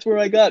like, "Oh, that's where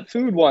I got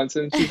food once,"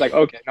 and she's like,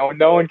 "Okay,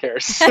 no one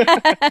cares."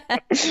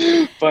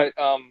 But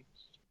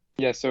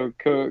so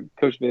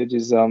Coach Vidge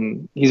is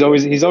he's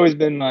always been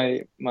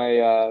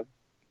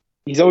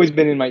he's always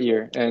been in my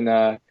ear, and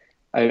I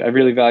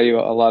really value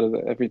a lot of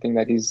everything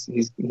that he's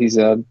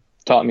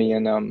taught me,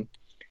 and our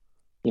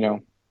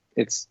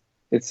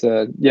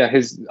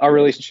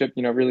relationship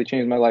really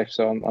changed my life,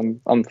 so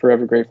I'm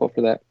forever grateful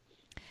for that.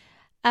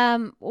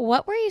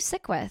 What were you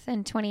sick with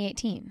in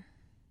 2018?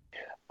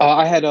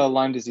 I had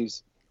Lyme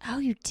disease. Oh,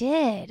 you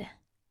did?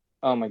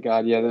 Oh my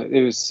God. Yeah.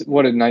 It was,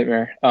 what a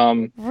nightmare.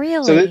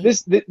 Really? So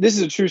this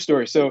is a true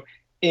story. So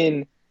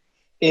in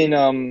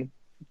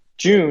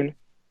June,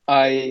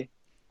 I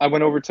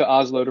went over to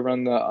Oslo to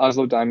run the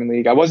Oslo Diamond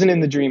League. I wasn't in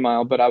the Dream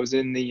Mile, but I was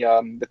in the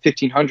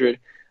 1500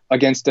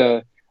 against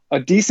a a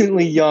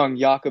decently young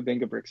Jakob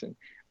Ingebrigtsen.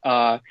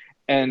 Uh,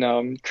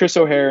 and Chris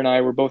O'Hare and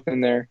I were both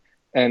in there.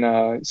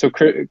 And so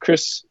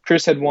Chris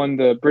had won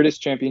the British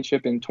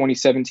Championship in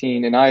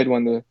 2017, and I had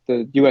won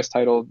the U.S.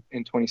 title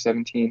in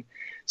 2017.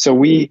 So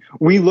we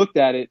looked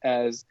at it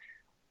as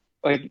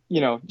like,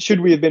 should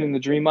we have been in the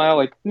Dream Mile?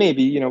 Like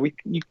maybe,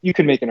 you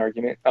could make an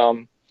argument.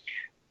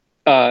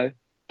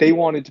 They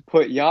wanted to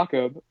put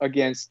Jakob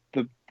against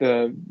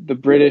the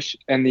British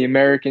and the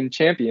American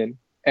champion,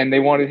 and they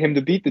wanted him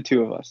to beat the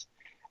two of us.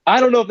 I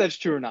don't know if that's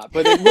true or not,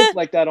 but it looked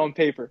like that on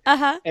paper.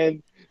 Uh-huh.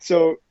 And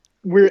so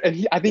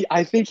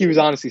I think he was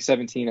honestly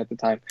 17 at the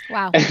time.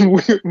 Wow. And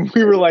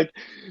we were like,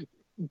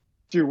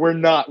 dude, we're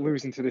not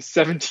losing to this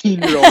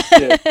 17-year-old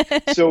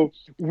kid. So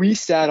we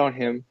sat on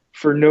him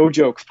for no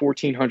joke,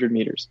 1,400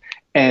 meters.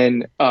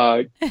 And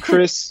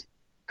Chris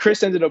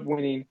ended up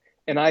winning,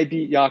 and I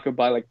beat Jakob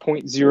by like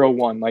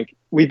 0.01. Like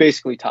we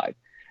basically tied.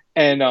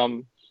 And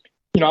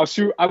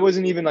I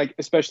wasn't even like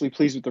especially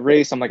pleased with the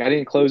race. I'm like, I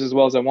didn't close as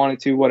well as I wanted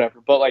to,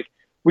 whatever. But like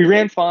we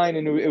ran fine,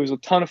 and it was a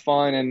ton of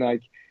fun. And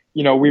like,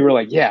 we were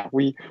like, yeah,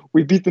 we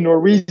beat the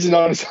Norwegian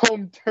on his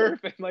home turf.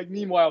 And like,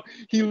 meanwhile,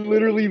 he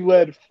literally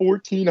led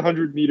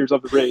 1,400 meters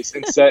of the race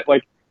and set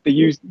like the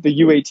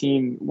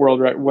U18 world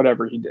record,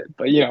 whatever he did.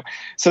 But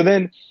so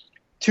then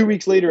 2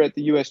 weeks later at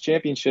the U.S.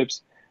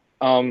 Championships,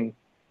 I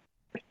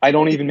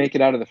don't even make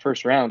it out of the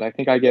first round. I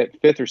think I get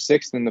 5th or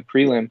 6th in the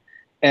prelim.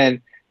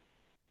 And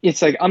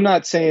it's like, I'm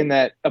not saying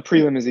that a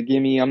prelim is a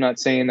gimme. I'm not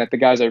saying that the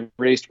guys I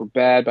raced were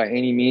bad by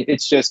any means.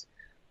 It's just,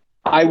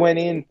 I went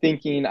in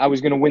thinking I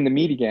was going to win the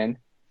meet again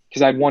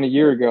because I'd won a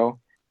year ago.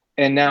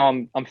 And now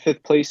I'm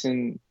 5th place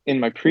in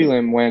my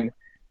prelim when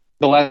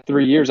the last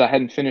 3 years I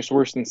hadn't finished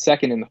worse than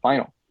 2nd in the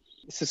final.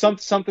 So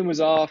something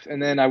was off.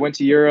 And then I went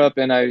to Europe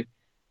and I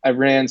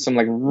ran some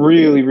like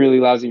really, really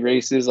lousy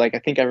races. Like I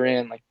think I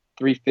ran like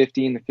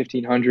 350 in the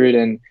 1500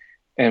 and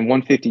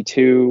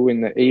 152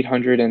 in the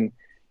 800. And,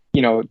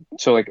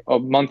 so like a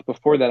month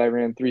before that I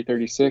ran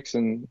 336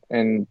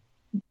 and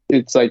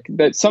it's like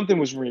that something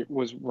was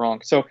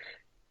wrong. So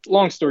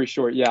long story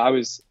short, yeah, I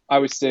was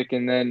sick.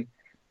 And then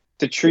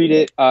to treat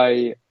it,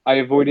 I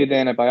avoided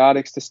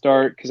antibiotics to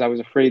start because I was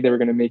afraid they were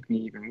going to make me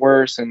even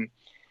worse. And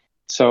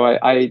so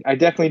I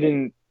definitely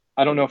didn't,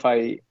 I don't know if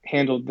I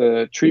handled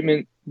the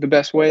treatment the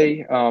best way.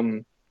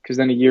 Because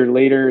then a year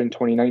later in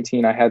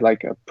 2019, I had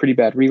like a pretty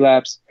bad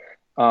relapse.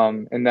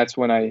 And that's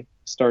when I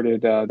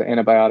started the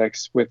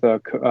antibiotics with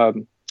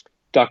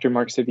Dr.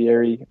 Mark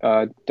Sivieri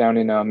down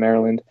in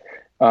Maryland,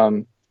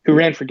 who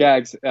ran for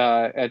GAGS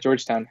at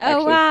Georgetown. Oh,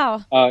 actually.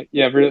 wow.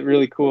 Yeah,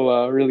 really cool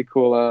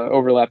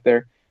overlap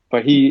there.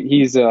 But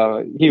he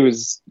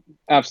was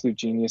absolute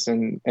genius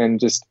and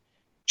just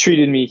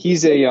treated me.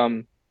 He's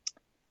a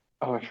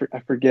I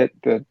forget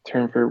the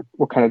term for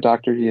what kind of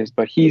doctor he is,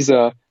 but he's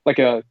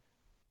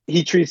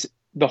he treats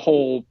the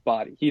whole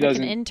body. He like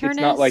doesn't. An internist, it's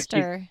not like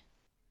or?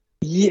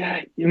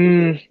 Yeah,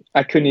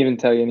 I couldn't even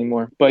tell you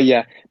anymore. But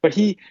yeah,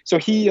 he's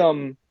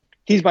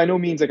by no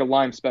means like a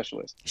Lyme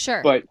specialist.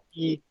 Sure. But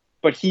he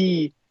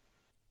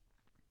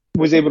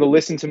was able to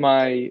listen to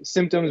my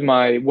symptoms,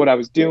 what I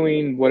was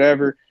doing,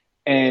 whatever,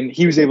 and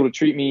he was able to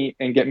treat me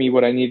and get me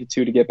what I needed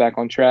to get back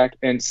on track.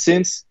 And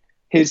since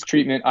his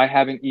treatment, I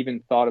haven't even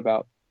thought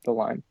about the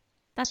Lyme.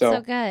 That's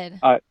so good.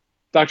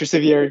 Dr.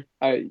 Sivieri,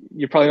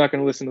 you're probably not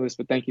going to listen to this,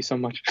 but thank you so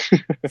much.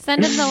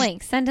 Send him the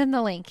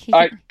link. All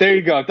right, there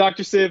you go.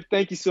 Dr. Siv,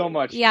 thank you so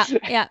much. Yeah.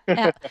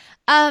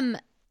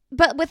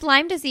 But with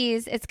Lyme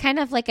disease, it's kind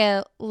of like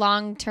a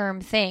long-term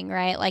thing,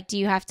 right? Like, do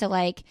you have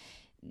to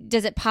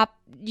does it pop?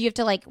 Do you have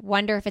to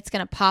wonder if it's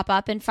going to pop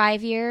up in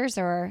 5 years,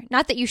 or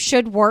not that you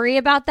should worry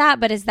about that,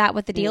 but is that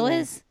what the deal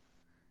is?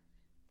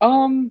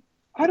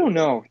 I don't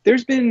know.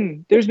 There's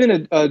been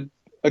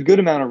a good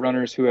amount of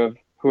runners who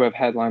have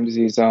had Lyme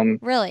disease.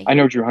 Really? I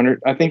know Drew Hunter.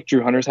 I think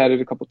Drew Hunter's had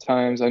it a couple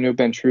times. I know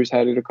Ben True's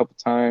had it a couple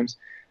times.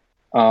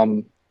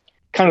 Kind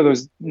of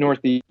those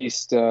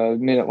Northeast,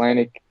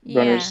 Mid-Atlantic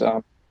runners.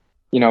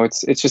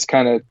 It's just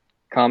kind of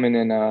common.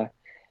 And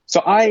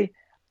so I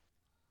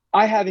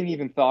haven't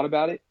even thought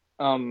about it.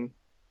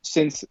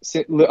 Since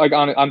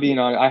I'm being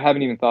honest, I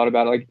haven't even thought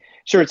about it. Like,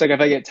 sure, it's like if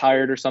I get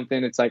tired or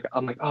something, it's like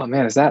I'm like, oh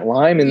man, is that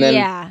Lyme? And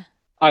then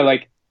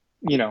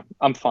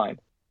I'm fine.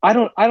 I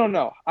don't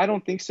know. I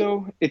don't think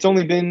so. It's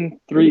only been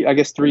 3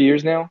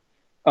 years now.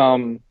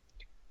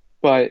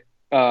 But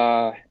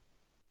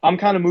I'm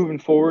kind of moving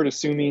forward,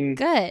 assuming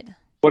good.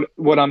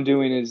 What I'm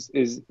doing is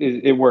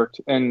it worked.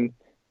 And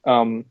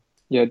Dr.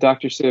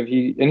 Siv,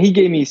 he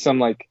gave me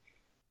some I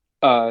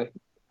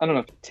don't know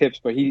if tips,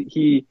 but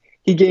he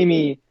gave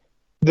me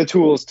the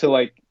tools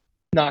to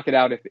knock it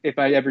out if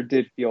I ever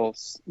did feel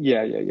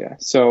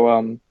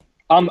So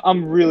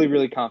I'm really,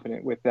 really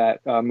confident with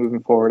that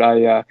moving forward.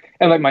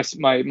 And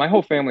my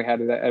whole family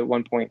had it at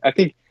one point. I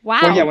think. Wow.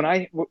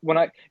 Well, when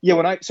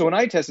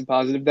I tested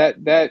positive,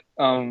 that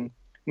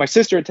my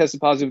sister had tested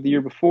positive the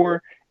year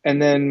before,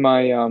 and then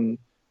my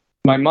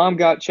mom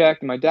got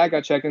checked, and my dad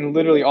got checked, and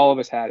literally all of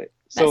us had it.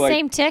 So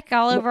same tick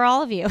all over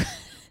all of you.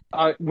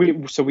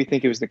 We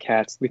think it was the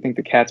cats. We think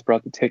the cats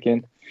brought the tick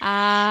in.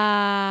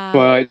 Ah,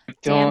 But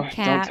damn don't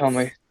cats.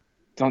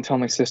 don't tell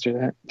my sister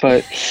that.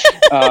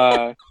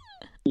 But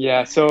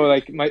yeah, so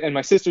like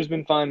my sister's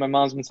been fine, my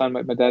mom's been fine,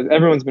 my dad,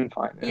 everyone's been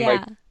fine. And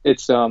like Yeah.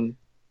 it's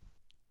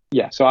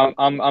yeah, so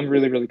I'm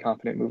really, really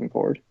confident moving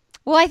forward.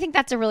 Well, I think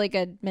that's a really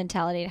good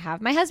mentality to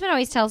have. My husband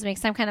always tells me,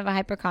 because I'm kind of a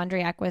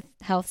hypochondriac with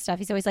health stuff,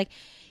 he's always like,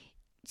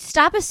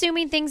 stop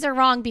assuming things are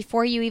wrong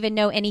before you even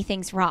know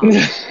anything's wrong.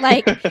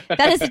 Like,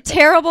 that is a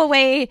terrible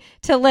way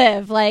to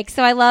live. Like,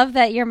 so I love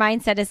that your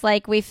mindset is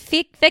like, we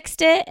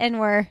fixed it and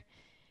we're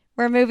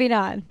moving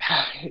on.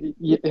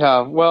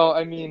 Yeah, well,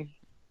 I mean,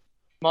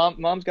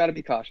 mom's got to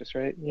be cautious,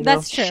 right? You know?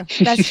 That's true.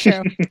 That's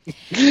true.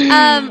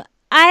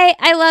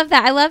 I love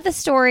that. I love the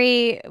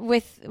story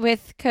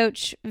with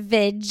Coach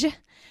Vidge.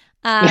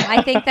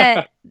 I think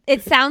that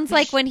it sounds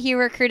like when he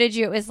recruited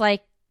you, it was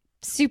like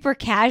super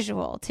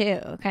casual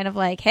too. Kind of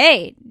like,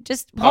 hey,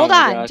 just hold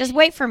on. Gosh. Just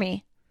wait for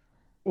me.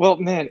 Well,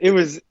 man, it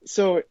was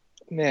so,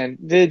 man,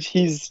 Vidge,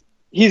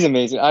 he's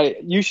amazing.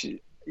 You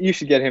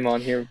should get him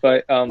on here.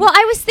 But well,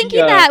 I was thinking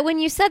that when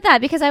you said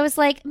that, because I was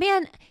like,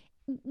 man,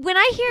 when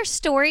I hear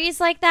stories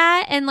like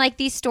that and like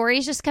these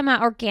stories just come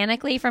out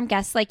organically from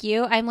guests like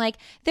you, I'm like,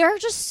 there are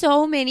just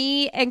so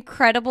many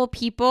incredible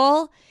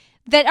people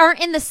that aren't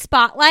in the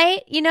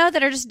spotlight, you know,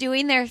 that are just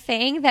doing their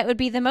thing, that would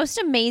be the most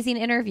amazing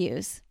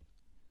interviews.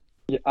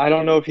 Yeah, I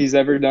don't know if he's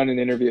ever done an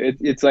interview.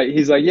 It's like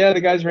he's like, yeah, the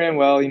guys ran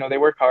well, you know, they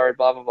work hard,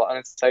 blah blah blah, and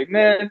it's like,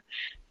 man,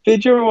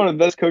 Fitz, you're one of the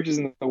best coaches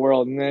in the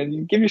world, and then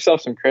you give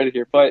yourself some credit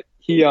here. But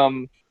he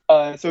so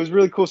it was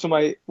really cool. So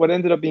what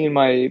ended up being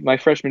my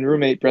freshman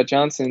roommate, Brett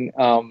Johnson,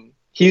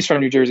 he's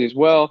from New Jersey as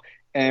well,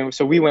 and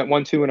so we went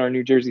 1-2 in our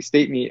New Jersey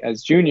State meet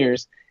as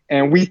juniors.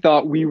 And we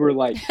thought we were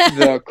like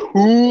the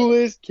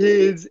coolest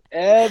kids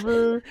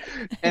ever.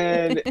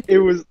 And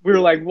we were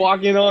like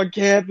walking on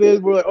campus.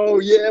 We're like, oh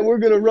yeah, we're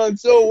going to run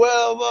so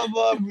well, blah,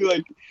 blah.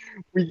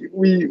 We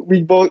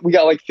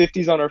got like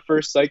 50s on our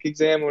first psych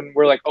exam. And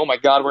we're like, oh my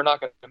God, we're not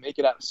going to make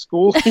it out of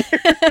school.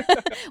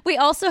 We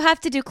also have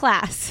to do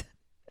class.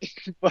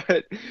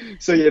 But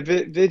so yeah,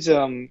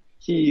 Vidge,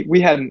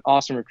 we had an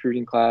awesome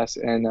recruiting class,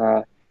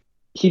 and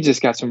he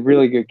just got some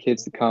really good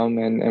kids to come,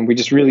 and we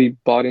just really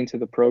bought into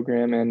the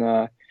program.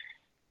 And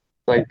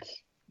like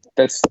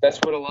that's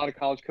what a lot of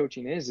college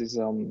coaching is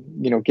you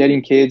know,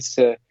 getting kids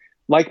to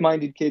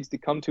like-minded kids to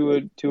come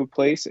to a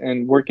place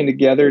and working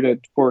together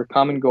for a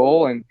common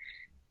goal. And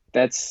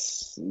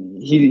that's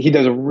he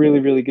does a really,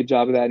 really good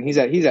job of that. And he's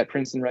at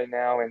Princeton right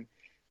now, and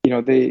you know,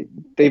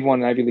 they've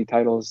won Ivy League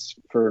titles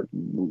for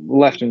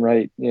left and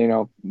right, you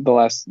know, the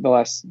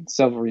last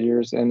several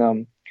years.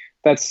 And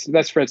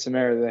that's Fred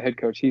Samara, the head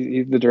coach.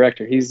 He's the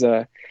director. He's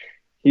talk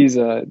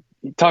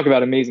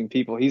about amazing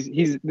people.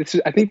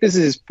 I think this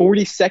is his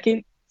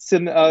 42nd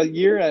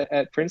year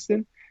at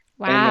Princeton.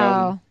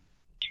 Wow. And,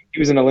 he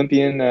was an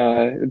Olympian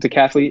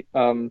decathlete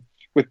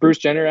with Bruce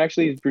Jenner.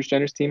 Actually, he's Bruce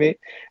Jenner's teammate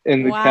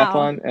in the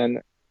decathlon.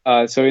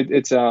 And so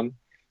it's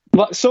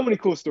so many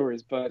cool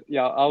stories. But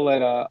yeah, I'll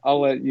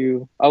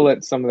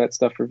let some of that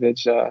stuff for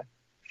Vidge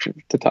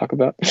to talk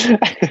about.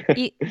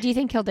 Do you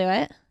think he'll do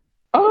it?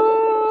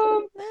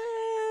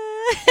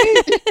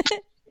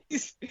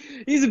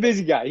 He's a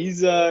busy guy.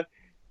 He's a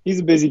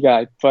busy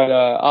guy, but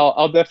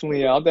I'll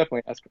definitely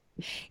ask him.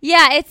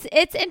 Yeah,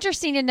 it's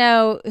interesting to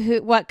know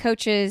what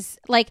coaches,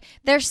 like.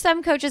 There's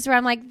some coaches where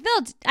I'm like,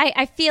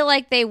 I feel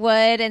like they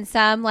would, and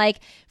some, like,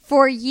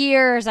 for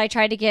years I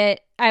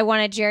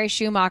wanted Jerry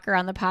Schumacher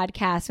on the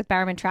podcast with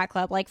Bowerman Track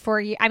Club. Like,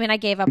 I mean, I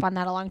gave up on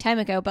that a long time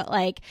ago, but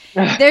like,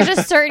 there's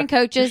just certain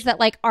coaches that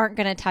like aren't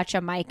going to touch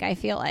a mic, I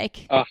feel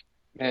like. Oh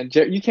man,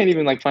 you can't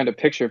even like find a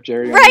picture of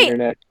Jerry on the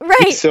internet. Right.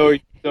 He's so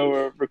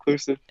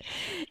reclusive.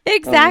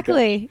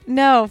 Exactly.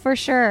 No, for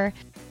sure.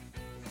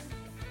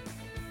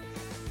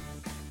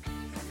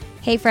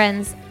 Hey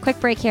friends, quick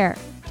break here.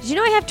 Did you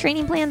know I have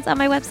training plans on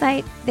my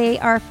website? They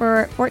are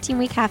for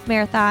 14-week half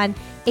marathon,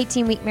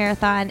 18-week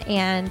marathon,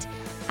 and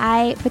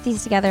I put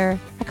these together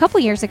a couple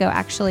years ago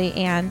actually,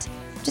 and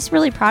I'm just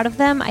really proud of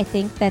them. I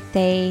think that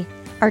they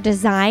are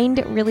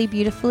designed really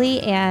beautifully,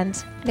 and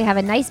they have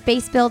a nice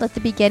base build at the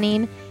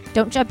beginning.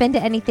 Don't jump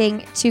into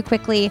anything too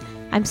quickly.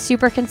 I'm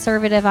super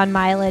conservative on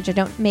mileage. I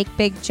don't make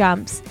big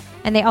jumps.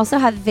 And they also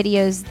have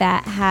videos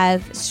that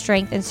have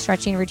strength and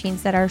stretching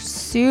routines that are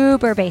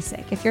super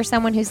basic. If you're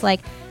someone who's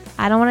like,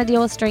 I don't want to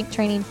deal with strength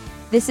training,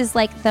 this is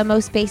like the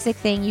most basic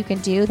thing you can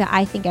do that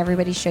I think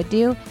everybody should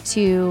do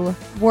to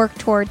work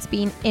towards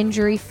being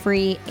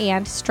injury-free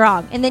and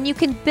strong. And then you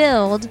can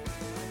build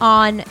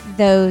on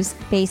those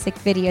basic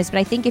videos. But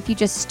I think if you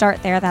just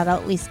start there, that'll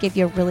at least give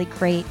you a really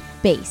great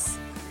base.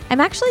 I'm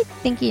actually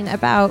thinking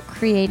about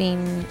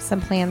creating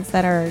some plans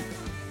that are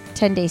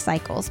 10-day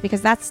cycles,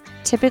 because that's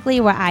typically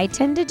what I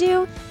tend to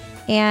do.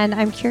 And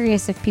I'm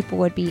curious if people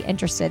would be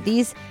interested.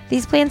 These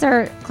plans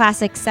are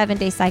classic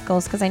 7-day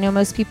cycles, because I know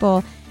most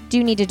people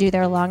do need to do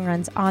their long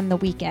runs on the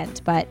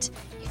weekend. But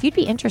if if you'd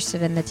be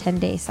interested in the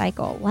 10-day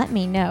cycle, let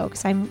me know,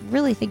 because I'm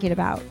really thinking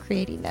about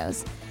creating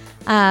those.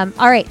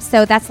 All right,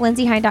 so that's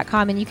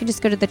lindsayhine.com, and you can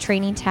just go to the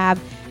training tab.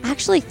 I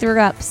actually threw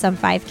up some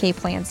 5K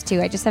plans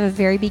too. I just have a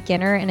very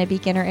beginner and a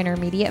beginner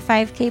intermediate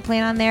 5K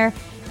plan on there.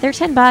 They're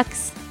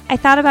 $10. I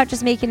thought about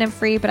just making them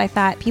free, but I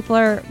thought people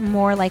are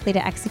more likely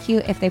to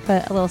execute if they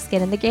put a little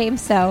skin in the game.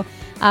 So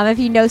if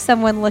you know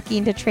someone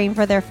looking to train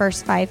for their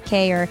first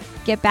 5K or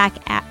get back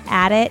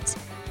at it,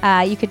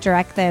 you could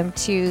direct them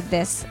to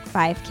this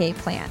 5K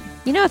plan.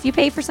 You know, if you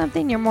pay for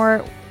something, you're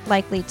more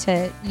likely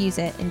to use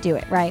it and do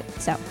it, right?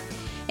 So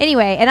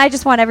anyway, and I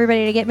just want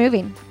everybody to get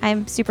moving.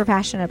 I'm super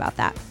passionate about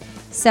that.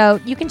 So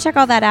you can check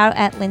all that out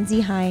at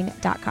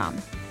lindsayhine.com.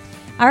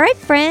 All right,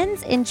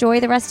 friends, enjoy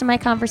the rest of my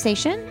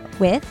conversation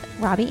with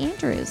Robbie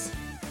Andrews.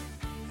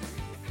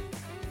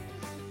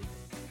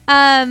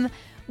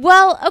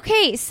 Well,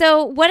 okay,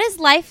 so what is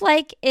life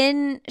like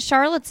in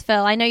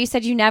Charlottesville? I know you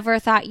said you never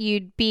thought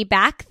you'd be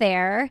back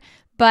there,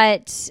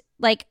 but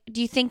like,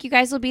 do you think you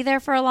guys will be there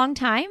for a long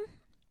time?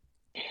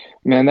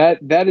 Man,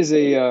 that's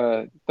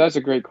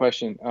a great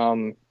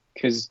question.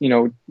 Because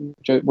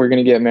we're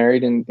gonna get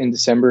married in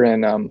December,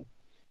 and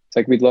it's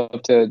like we'd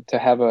love to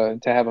have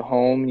a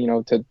home,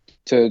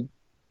 to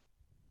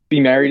be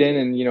married in,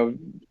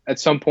 and at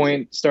some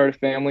point start a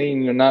family,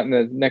 and not in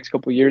the next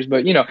couple of years,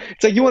 but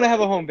it's like you want to have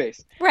a home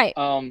base, right?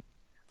 I'm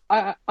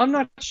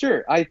not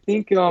sure. I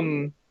think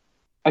we're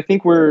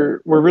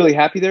really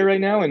happy there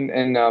right now,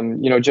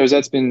 and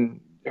Josette's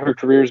her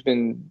career's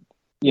been,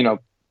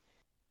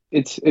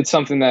 it's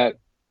something that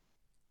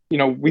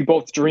we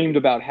both dreamed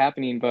about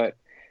happening, but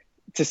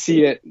to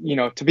see it,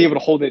 to be able to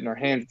hold it in our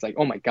hands, it's like,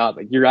 oh my God,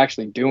 like you're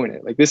actually doing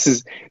it. Like this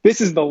is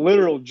the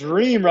literal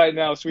dream right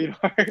now,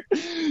 sweetheart.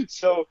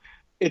 So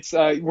it's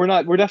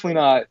we're definitely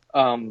not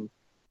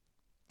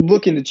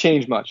looking to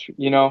change much.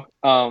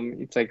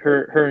 It's like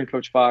her and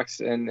Coach Fox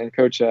and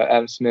Coach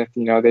Adam Smith.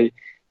 They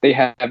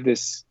have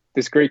this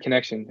great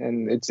connection,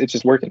 and it's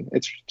just working.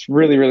 It's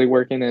really, really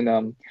working,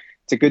 and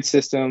it's a good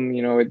system.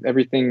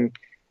 Everything's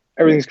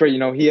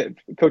great.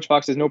 Coach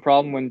Fox has no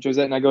problem when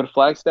Josette and I go to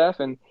Flagstaff,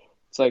 and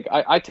it's like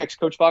I text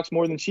Coach Fox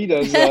more than she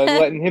does,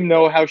 letting him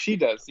know how she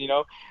does.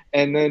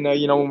 And then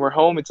when we're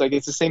home, it's like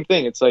it's the same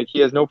thing. It's like he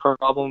has no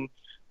problem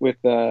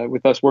with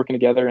us working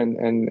together,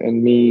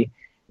 and me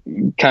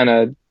kind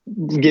of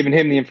giving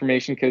him the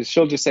information, because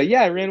she'll just say,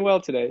 yeah, I ran well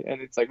today, and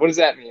it's like, what does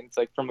that mean? It's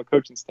like from a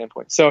coaching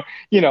standpoint. So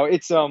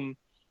it's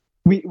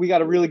we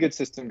got a really good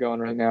system going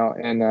right now,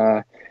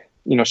 and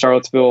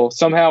Charlottesville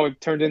somehow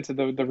it turned into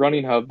the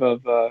running hub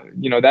of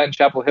that in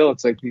Chapel Hill.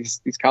 It's like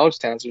these college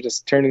towns are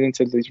just turning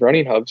into these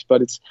running hubs,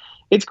 but it's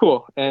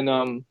cool. And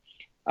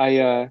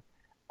I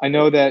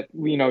know that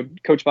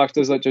Coach Fox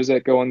does let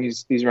Josette go on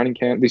these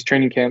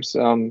training camps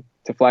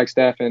to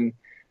Flagstaff, and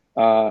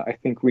I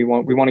think we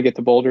want to get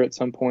to Boulder at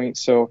some point.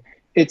 So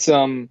it's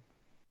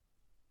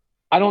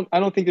I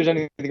don't think there's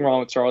anything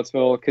wrong with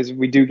Charlottesville, because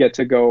we do get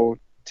to go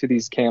to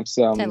these camps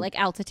to like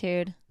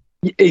altitude.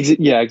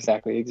 Yeah,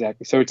 exactly.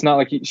 So it's not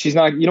like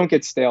you don't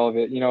get stale of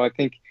it. I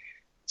think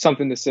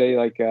something to say,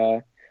 like,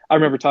 I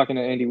remember talking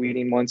to Andy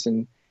Weeding once,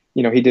 and,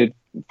 he did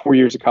 4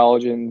 years of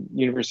college in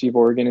University of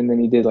Oregon, and then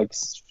he did like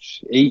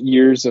 8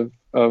 years of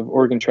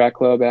Oregon Track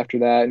Club after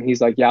that. And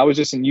he's like, yeah, I was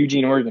just in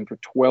Eugene, Oregon for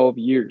 12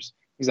 years.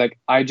 He's like,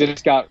 I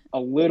just got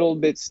a little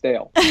bit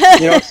stale,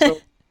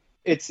 so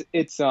it's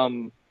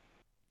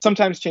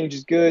sometimes change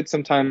is good.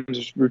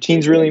 Sometimes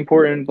routine's really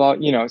important, but,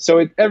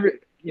 so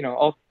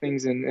all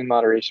things in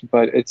moderation,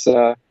 but it's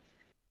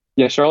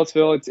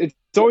Charlottesville, it's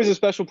always a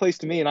special place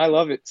to me, and I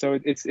love it. So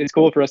it's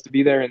cool for us to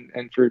be there,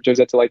 and for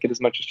Josette to like it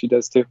as much as she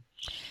does too.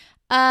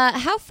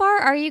 How far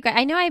are you guys?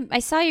 I know I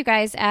saw you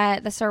guys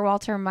at the Sir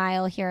Walter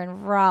Mile here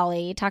in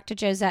Raleigh. Talked to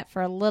Josette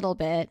for a little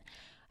bit.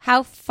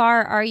 How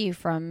far are you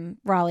from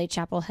Raleigh,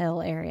 Chapel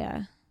Hill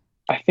area?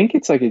 I think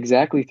it's like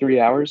exactly 3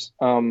 hours.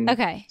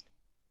 Okay.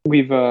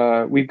 We've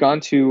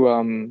gone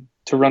to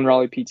Run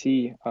Raleigh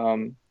PT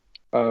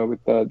with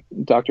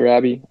Dr.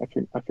 Abby.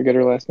 I forget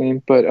her last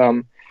name, but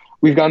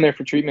we've gone there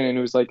for treatment, and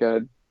it was like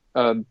a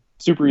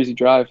super easy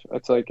drive.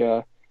 It's like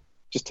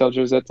just tell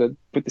Josette to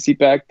put the seat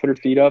back, put her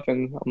feet up,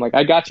 and I'm like,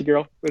 I got you,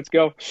 girl. Let's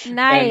go.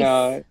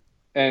 Nice.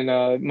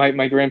 And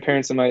my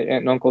grandparents and my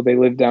aunt and uncle, they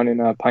live down in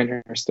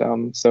Pinehurst,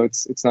 so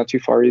it's not too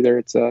far either.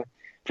 It's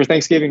for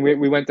Thanksgiving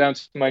we went down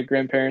to my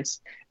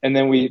grandparents, and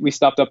then we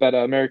stopped up at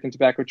American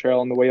Tobacco Trail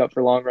on the way up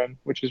for Long Run,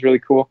 which was really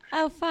cool.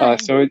 Oh, fun.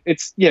 So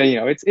it's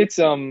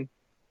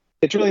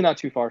really not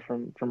too far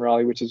from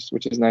Raleigh, which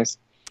is nice.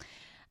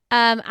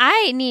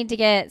 I need to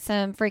get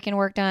some freaking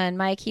work done.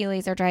 My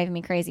Achilles are driving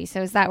me crazy.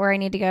 So is that where I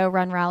need to go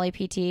run Raleigh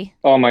PT?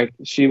 Oh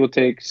she will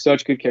take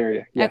such good care of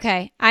you. Yes.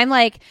 Okay. I'm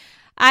like,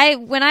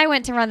 when I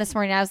went to run this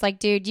morning, I was like,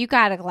 dude, you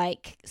got to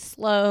like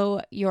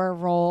slow your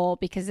roll,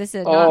 because this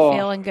is not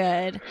feeling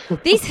good.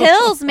 These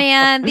hills,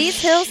 man,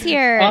 these hills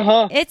here.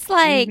 It's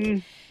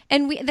like,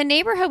 and the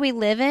neighborhood we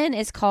live in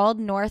is called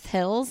North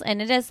Hills,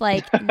 and it is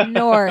like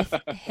North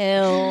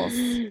Hills.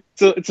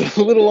 So it's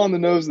a little on the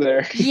nose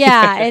there.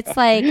 Yeah, it's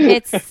like,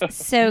 it's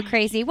so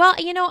crazy. Well,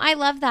 I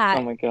love that.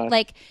 Oh my God.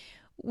 Like,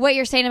 what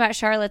you're saying about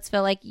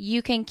Charlottesville, like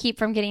you can keep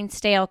from getting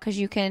stale because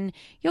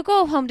you'll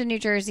go home to New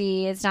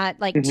Jersey. It's not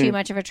like too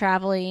much of a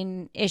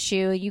traveling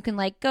issue. You can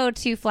like go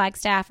to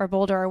Flagstaff or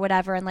Boulder or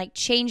whatever and like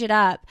change it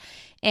up.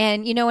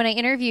 And, you know, when I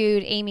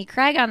interviewed Amy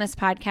Craig on this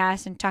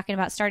podcast and talking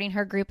about starting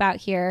her group out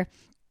here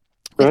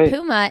with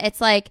Puma,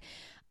 it's like,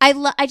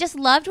 I just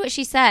loved what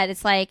she said.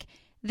 It's like,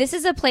 this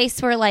is a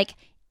place where like,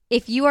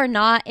 if you are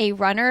not a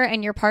runner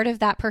and you're part of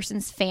that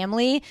person's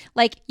family,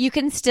 like you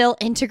can still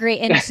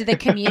integrate into the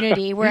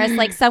community. Whereas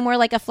like somewhere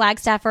like a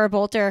Flagstaff or a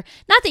Boulder,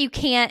 not that you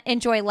can't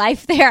enjoy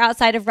life there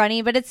outside of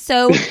running, but it's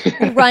so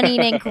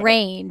running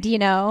ingrained, you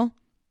know?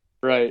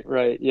 Right.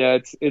 Yeah.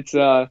 It's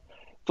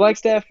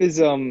Flagstaff's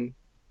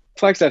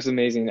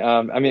amazing.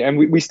 I mean, and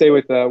we stay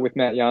with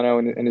Matt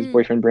Yano and his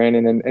boyfriend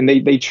Brandon, and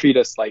they treat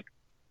us like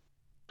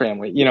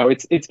family. You know,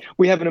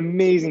 we have an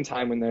amazing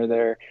time when they're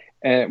there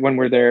and when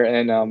we're there,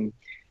 and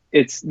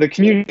it's the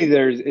community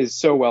there is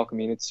so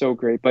welcoming. It's so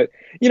great. But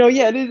you know,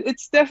 yeah,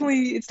 it's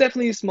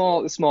definitely a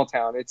small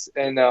town.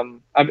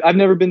 I've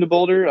never been to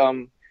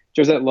Boulder.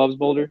 Josette loves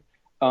Boulder.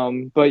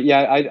 But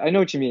yeah, I know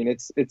what you mean.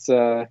 It's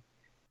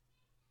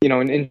you know,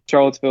 in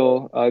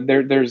Charlottesville,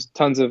 there's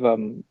tons of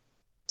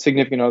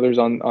significant others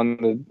on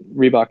the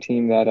Reebok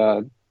team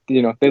that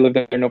you know, they live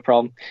there no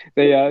problem.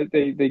 They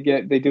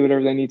do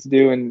whatever they need to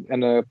do,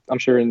 and I'm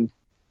sure in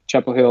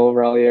Chapel Hill,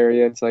 Raleigh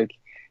area, it's like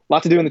a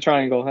lot to do in the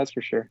triangle, that's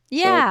for sure.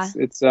 Yeah.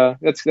 So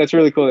that's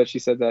really cool that she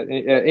said that.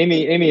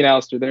 Amy and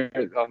Alistair,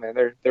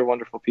 they're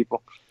wonderful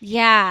people.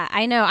 Yeah,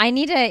 I know. I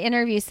need to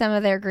interview some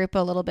of their group a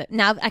little bit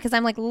now because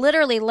I'm like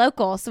literally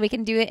local, so we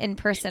can do it in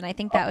person. I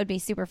think that would be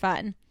super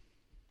fun.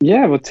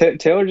 Yeah, well,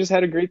 Taylor just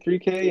had a great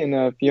 3K,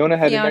 and Fiona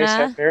had a nice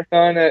half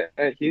marathon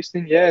at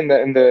Houston. Yeah, and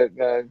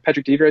the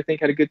Patrick Deaver, I think,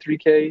 had a good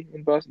 3K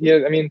in Boston. Yeah,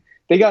 I mean,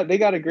 they got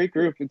a great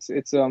group.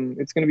 It's going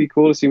to be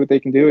cool to see what they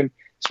can do, and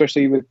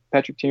especially with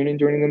Patrick Tiernan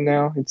joining them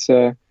now. It's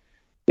going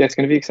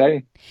to be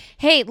exciting.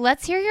 Hey,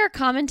 let's hear your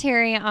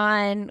commentary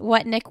on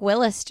what Nick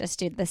Willis just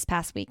did this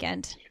past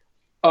weekend.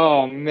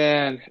 Oh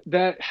man,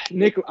 that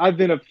Nick! I've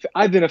been a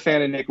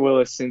fan of Nick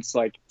Willis since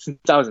I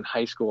was in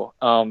high school.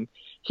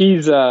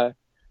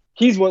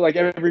 He's what like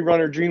every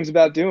runner dreams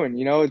about doing.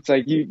 You know, it's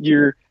like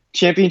you're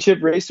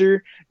championship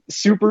racer,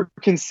 super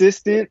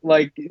consistent,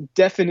 like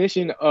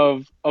definition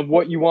of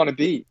what you want to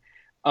be.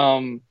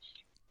 And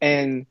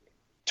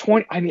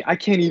 20, I mean, I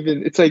can't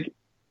even, it's like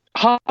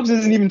Hobbs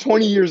isn't even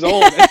 20 years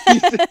old.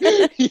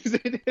 It's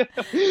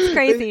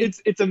crazy.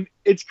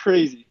 It's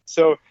crazy.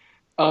 So,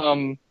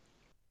 and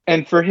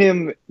for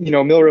him, you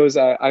know, Millrose,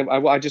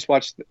 I just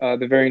watched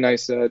the Very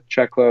Nice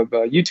Track Club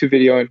YouTube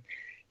video, and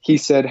he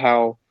said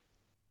how,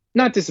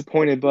 not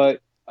disappointed,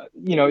 but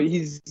you know,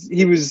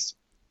 he was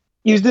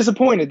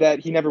disappointed that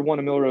he never won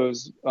a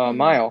Millrose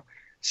mile.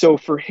 So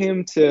for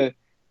him to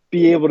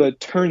be able to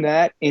turn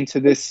that into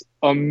this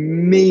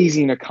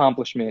amazing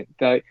accomplishment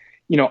that,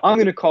 you know, I'm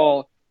going to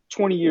call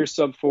 20 years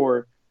sub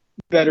 4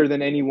 better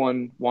than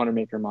anyone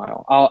Wanamaker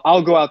mile.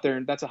 I'll go out there,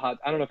 and I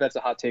don't know if that's a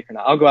hot take or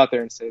not. I'll go out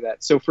there and say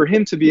that. So for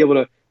him to be able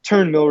to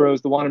turn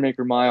Millrose, the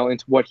Wanamaker mile,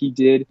 into what he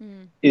did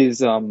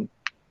is, you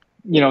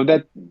know,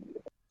 that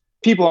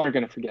people aren't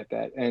going to forget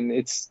that. And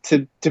it's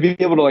to be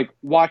able to like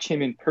watch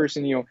him in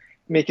person, you know,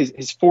 make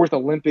his fourth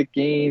Olympic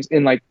Games,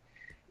 and like,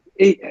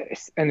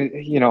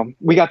 and you know,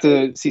 we got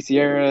to see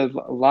Sierra,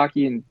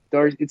 Lockie, and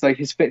Darcy. It's like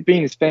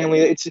being his family.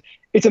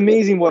 It's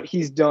amazing what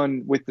he's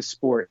done with the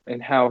sport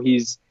and how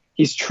he's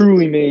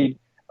truly made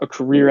a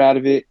career out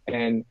of it.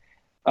 And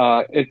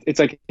it's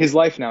like his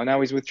life now. Now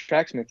he's with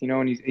Tracksmith, you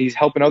know, and he's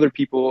helping other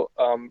people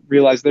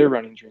realize their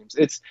running dreams.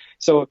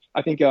 So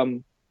I think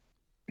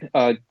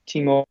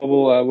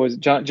T-Mobile was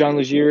John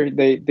Legier.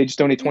 They just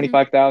donated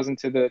 $25,000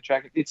 to the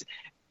track.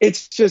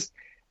 It's just,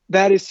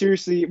 that is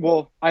seriously,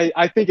 well,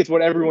 I think it's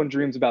what everyone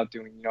dreams about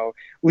doing, you know,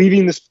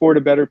 leaving the sport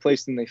a better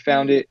place than they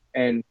found it,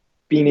 and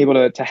being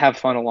able to have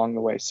fun along the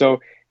way.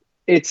 So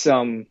it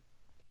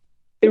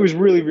was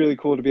really, really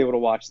cool to be able to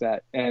watch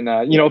that. And,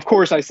 you know, of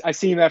course I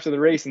see him after the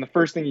race, and the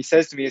first thing he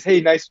says to me is, "Hey,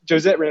 nice,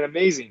 Josette ran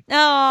amazing."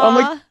 Aww. I'm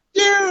like,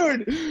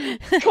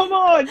 dude, come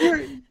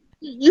on,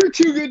 you're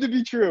too good to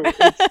be true.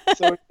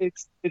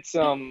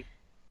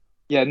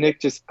 Yeah, Nick,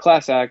 just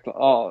class act,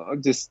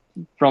 just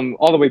from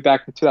all the way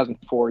back to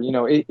 2004. You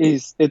know,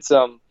 it's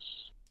to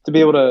be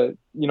able to,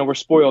 you know, we're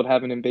spoiled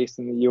having him based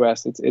in the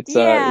U.S. It's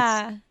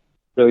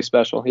really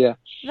special. Yeah,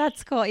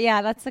 that's cool.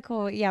 Yeah, that's the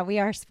cool. Yeah, we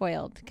are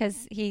spoiled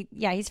because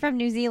he's from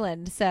New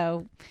Zealand,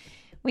 so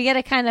we get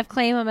to kind of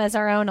claim him as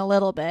our own a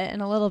little bit, and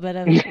a little bit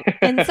of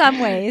in some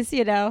ways,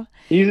 you know.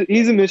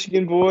 He's a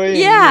Michigan boy.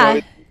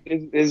 Yeah, and, you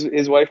know,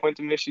 his wife went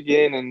to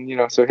Michigan, and you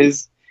know, so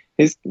his,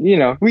 you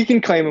know, we can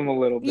claim him a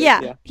little bit.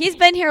 Yeah. He's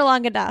been here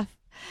long enough.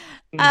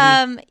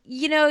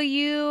 You know,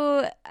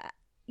 you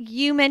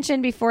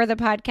mentioned before the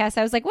podcast,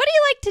 I was like, what do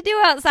you like to do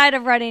outside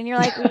of running? You're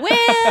like,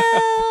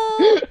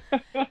 well,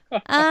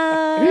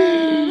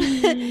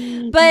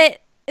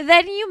 but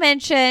then you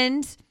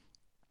mentioned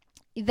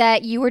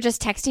that you were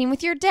just texting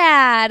with your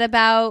dad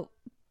about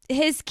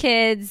his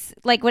kids.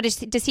 Like,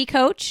 does he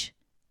coach?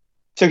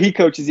 So he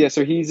coaches, yeah.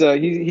 So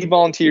he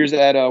volunteers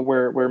at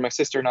where my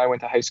sister and I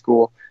went to high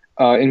school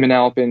in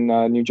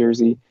Manalapan, New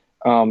Jersey.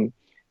 Um,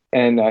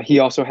 and he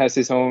also has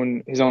his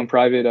own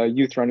private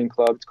youth running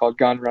club. It's called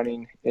Gone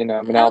Running in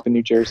Oh, Manalapan,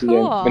 New Jersey,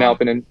 and cool.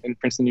 Manalapan and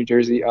Princeton, New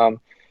Jersey.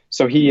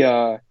 So he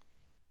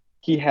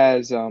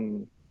has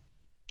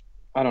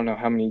I don't know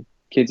how many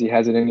kids he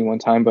has at any one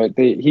time, but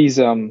he's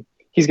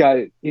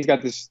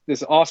got this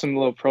awesome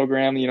little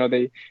program. You know,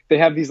 they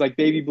have these like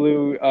baby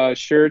blue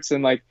shirts,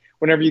 and like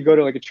whenever you go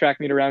to like a track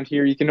meet around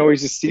here, you can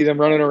always just see them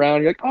running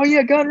around. You're like, oh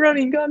yeah, Gone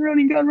Running, Gone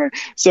Running, Gone Running.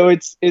 So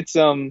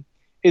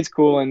it's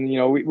cool, and you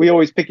know we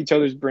always pick each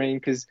other's brain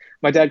because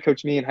my dad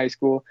coached me in high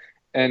school,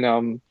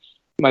 and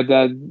my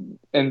dad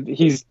and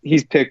he's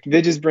picked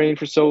Vidge's brain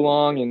for so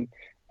long, and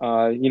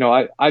you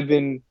know I've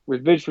been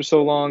with Vidge for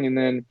so long, and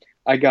then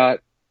I got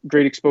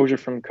great exposure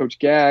from Coach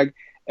Gag,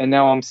 and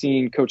now I'm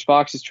seeing Coach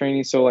Fox's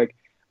training. So like,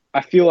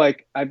 I feel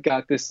like I've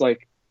got this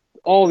like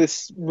all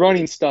this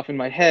running stuff in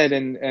my head,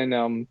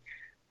 and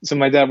so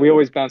my dad, we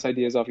always bounce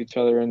ideas off each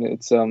other, and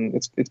it's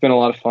been a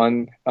lot of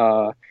fun.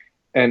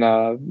 And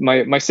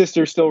my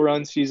sister still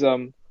runs. She's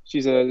a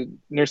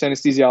nurse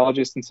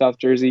anesthesiologist in South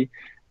Jersey.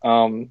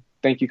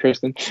 Thank you,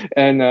 Kristen.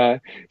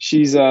 And she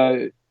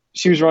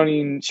was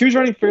running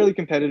fairly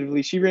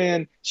competitively. She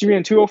ran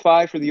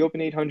 205 for the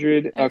Open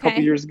 800 a couple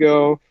Okay. years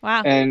ago,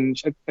 Wow. and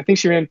I think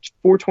she ran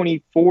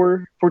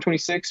 424,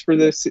 426 for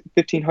the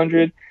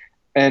 1500.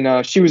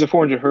 And she was a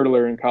 400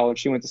 hurdler in college.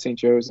 She went to St.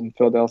 Joe's in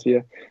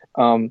Philadelphia.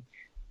 Um,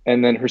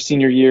 and then her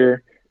senior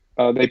year,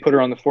 they put her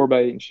on the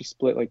 4x8 and she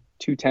split like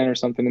 210 or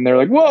something. And they're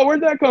like, whoa,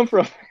 where'd that come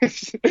from?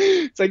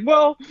 It's like,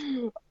 well,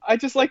 I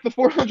just like the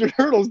 400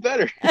 hurdles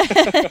better.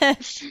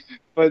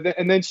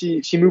 And then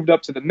she moved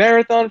up to the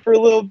marathon for a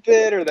little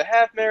bit, or the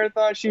half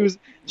marathon. She What'd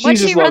she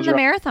just run loves the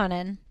running. marathon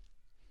in?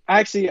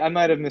 Actually, I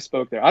might have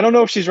misspoke there. I don't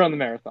know if she's run the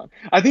marathon.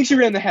 I think she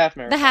ran the half The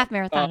marathon. half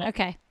marathon.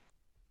 Okay.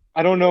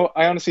 I don't know.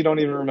 I honestly don't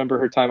even remember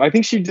her time. I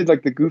think she did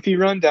like the Goofy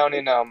run down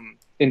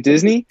in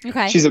Disney.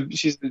 Okay. She's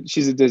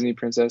a Disney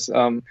princess.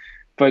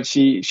 But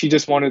she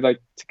just wanted like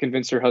to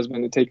convince her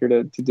husband to take her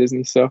to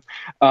Disney. So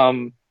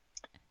um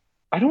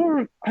I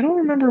don't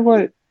remember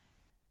what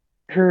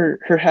her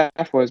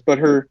half was, but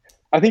her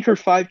I think her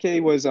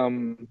 5K was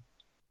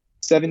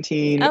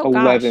 17:11 Oh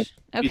gosh.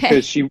 Okay.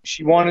 because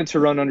she wanted to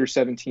run under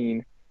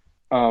 17.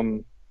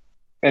 Um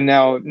and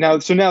now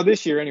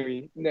this year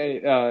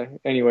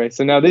anyway,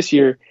 so now this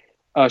year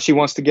she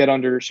wants to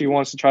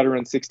try to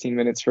run 16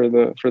 minutes for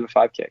the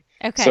 5K.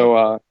 Okay. So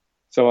Are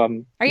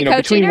you you know,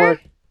 coaching between her?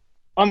 work,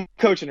 I'm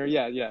coaching her.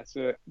 Yeah, yeah.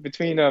 So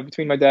between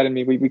my dad and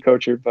me, we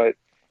coach her, but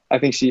I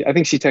think she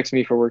texts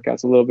me for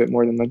workouts a little bit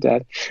more than my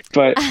dad.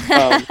 But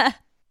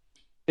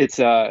it's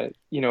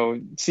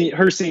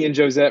seeing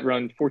Josette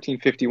run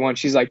 14:51,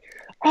 she's like,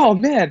 "Oh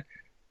man,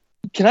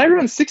 can I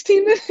run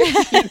 16 minutes?"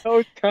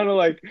 It's kind of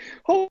like,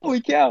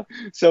 "Holy cow."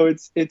 So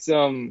it's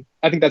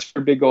I think that's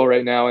her big goal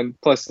right now, and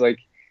plus like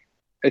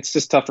it's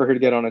just tough for her to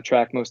get on a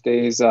track most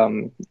days,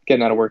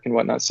 getting out of work and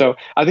whatnot. So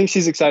I think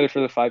she's excited for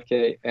the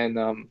 5K, and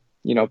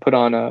put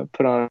on a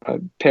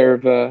pair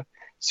of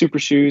super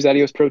shoes,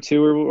 Adios Pro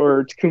 2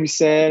 or Takumi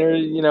Sen,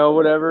 or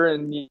whatever,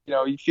 and you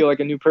feel like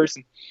a new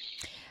person.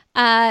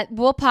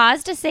 We'll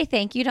pause to say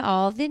thank you to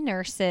all the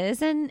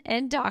nurses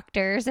and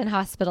doctors and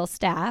hospital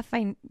staff.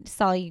 I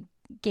saw you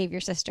gave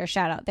your sister a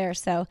shout out there.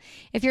 So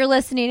if you're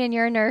listening and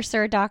you're a nurse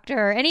or a doctor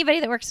or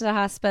anybody that works at a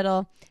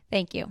hospital,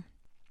 thank you.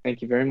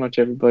 Thank you very much,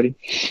 everybody.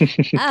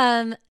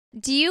 Um,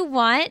 do you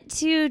want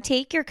to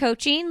take your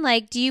coaching?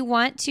 Like, do you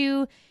want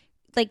to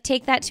like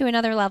take that to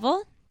another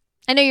level?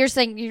 I know you're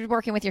saying you're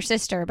working with your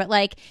sister, but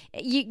like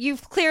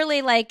you've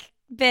clearly like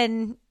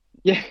been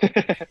Yeah.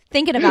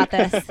 thinking about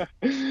this.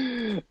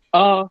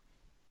 uh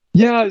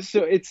yeah,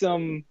 so it's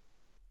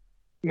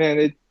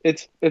man,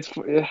 it's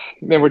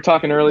man, we're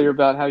talking earlier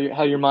about how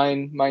your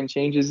mind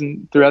changes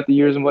and throughout the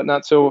years and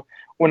whatnot. So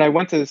when I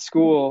went to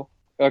school,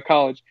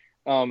 college,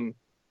 um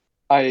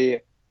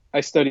I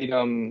I studied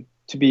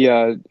to be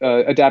a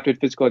adapted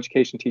physical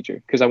education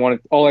teacher because I wanted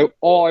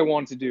all I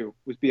wanted to do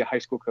was be a high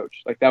school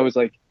coach. Like that was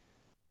like,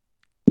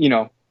 you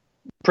know,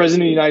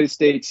 President of the United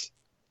States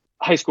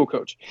high school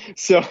coach.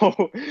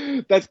 So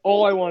that's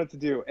all I wanted to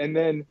do. And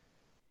then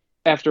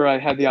after I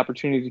had the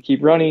opportunity to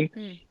keep running,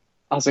 Mm.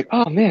 I was like,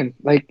 oh man,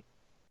 like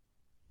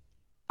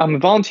I'm a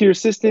volunteer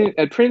assistant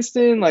at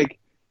Princeton. Like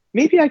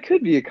maybe I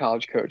could be a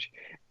college coach.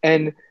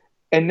 And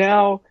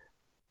now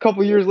a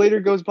couple years later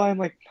goes by, I'm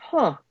like,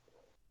 huh,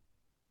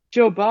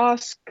 Joe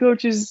Boss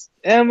coaches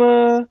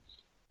Emma,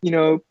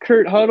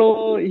 Kurt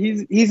Huddle,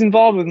 he's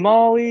involved with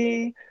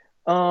Molly.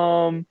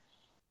 Um,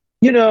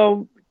 you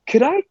know,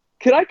 could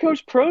I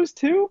coach pros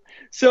too?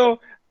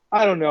 So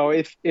I don't know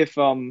if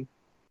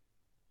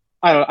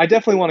I don't I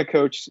definitely want to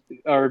coach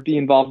or be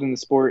involved in the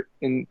sport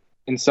in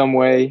some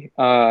way.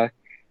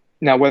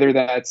 Now whether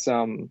that's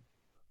I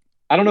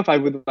don't know if I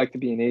would like to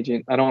be an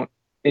agent. I don't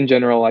in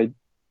general I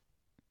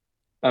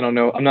don't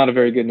know. I'm not a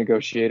very good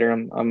negotiator.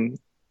 I'm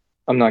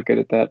not good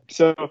at that.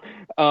 So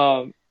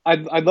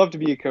I'd love to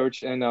be a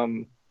coach, and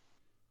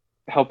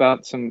help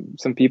out some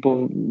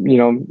people,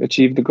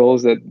 achieve the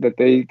goals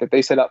that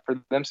they set up for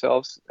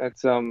themselves.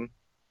 That's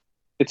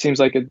it seems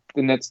like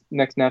the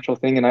next natural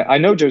thing. And I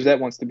know Josette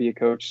wants to be a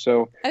coach,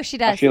 so Oh, she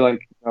I does. feel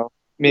like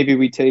maybe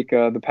we take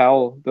the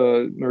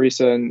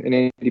Marisa and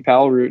Andy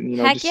Powell route, and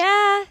Heck just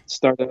yeah.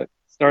 start a.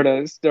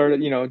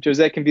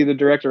 Josette can be the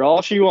director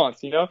all she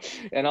wants,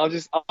 and I'll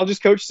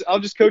just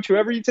coach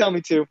whoever you tell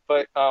me to.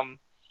 But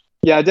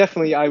yeah,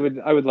 definitely I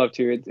would love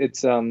to.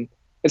 It's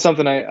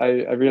something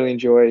I really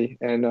enjoy,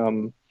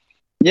 and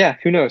yeah,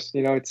 who knows?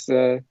 It's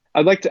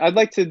I'd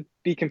like to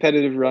be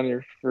competitive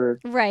runner for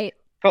Right.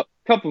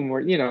 couple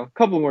more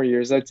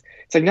years. It's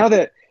like now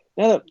that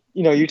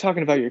you're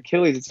talking about your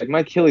Achilles. It's like my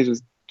Achilles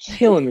was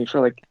killing me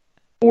for like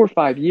 4 or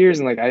 5 years,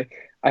 and like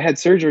I had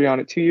surgery on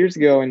it 2 years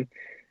ago, and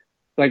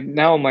like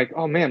now I'm like,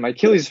 oh man, my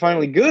Achilles is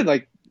finally good.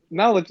 Like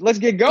now let's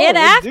get going. Get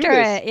Let's do after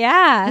this. it.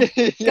 Yeah.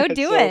 Yeah, Go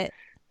do so it.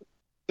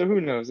 so who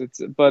knows?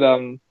 But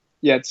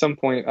yeah, at some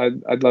point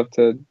I'd love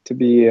to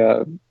be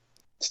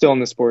still in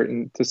the sport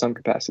and to some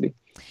capacity.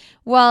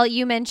 Well,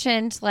 you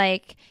mentioned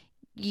like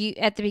you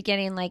at the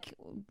beginning, like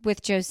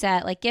with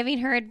Josette, like giving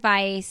her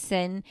advice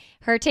and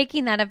her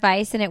taking that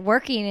advice and it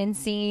working and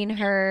seeing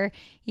her,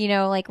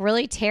 like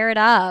really tear it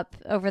up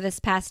over this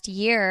past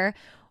year.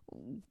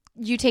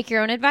 You take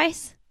your own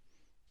advice?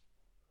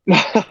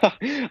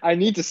 I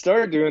need to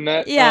start doing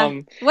that.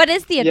 Yeah. What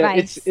is the Yeah,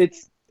 advice?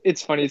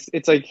 it's funny.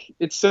 It's like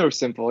it's so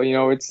simple.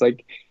 It's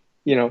like,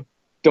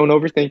 don't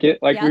overthink it.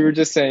 Like we Yeah. were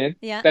just saying,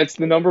 Yeah. that's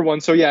the number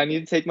one. So yeah, I need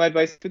to take my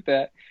advice with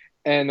that.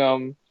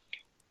 And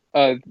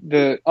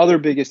the other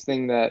biggest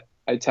thing that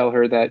I tell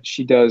her that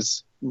she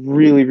does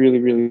really, really,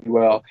 really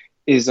well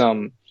is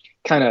kind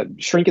of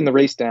shrinking the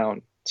race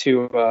down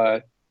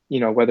to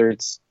whether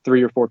it's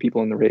 3 or 4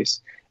 people in the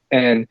race.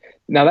 And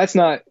now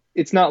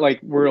it's not like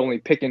we're only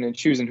picking and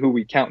choosing who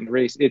we count in the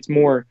race. It's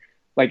more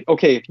like,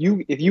 okay,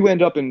 if you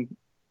end up in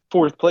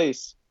fourth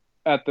place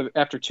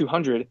after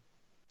 200,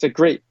 it's like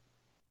great.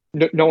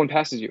 No one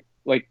passes you.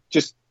 Like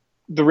just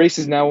the race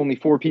is now only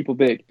 4 people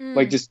big.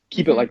 Like just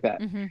keep it like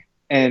that. Mm-hmm.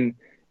 And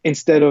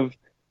instead of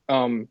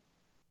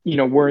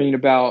worrying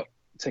about,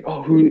 it's like,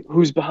 oh,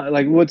 who's behind,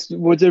 like what's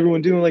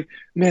everyone doing, like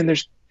man,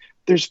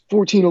 there's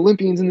 14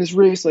 Olympians in this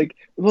race, like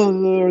blah, blah,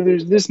 blah, or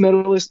there's this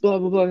medalist, blah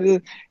blah blah.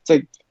 It's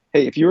like,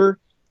 hey, if you're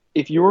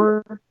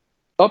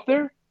up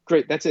there,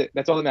 great, that's it,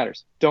 that's all that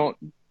matters.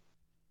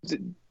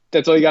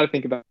 That's all you got to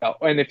think about.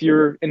 And if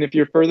you're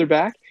further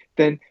back,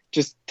 then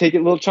just take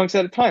it little chunks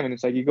at a time. And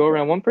it's like you go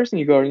around one person,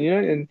 you go,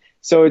 and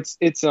so it's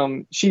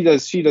she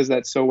does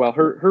that so well.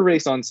 Her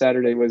race on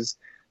Saturday was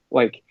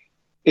like,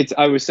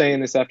 I was saying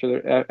this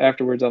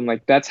afterwards. I'm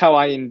like, that's how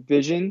I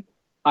envision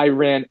I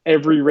ran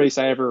every race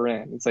I ever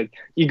ran. It's like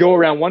you go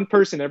around one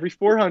person every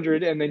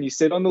 400, and then you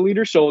sit on the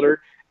leader's shoulder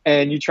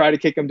and you try to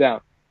kick them down.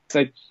 It's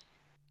like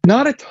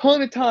not a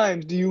ton of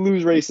times do you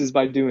lose races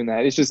by doing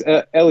that. It's just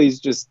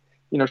Ellie's just,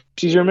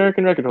 she's your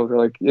American record holder.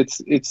 Like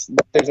it's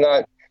there's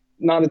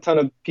not a ton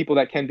of people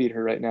that can beat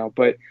her right now,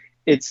 but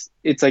it's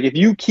like if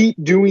you keep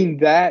doing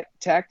that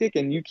tactic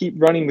and you keep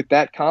running with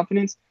that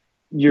confidence,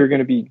 you're going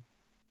to be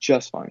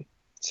just fine.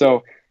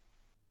 So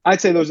I'd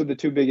say those are the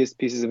two biggest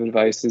pieces of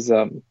advice is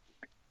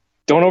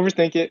don't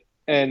overthink it,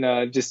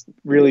 and just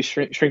really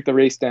shrink the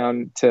race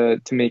down to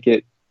make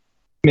it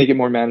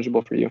more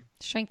manageable for you.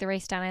 Shrink the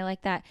race down. I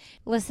like that.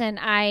 Listen,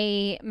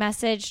 I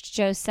messaged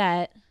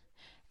Josette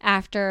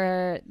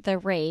after the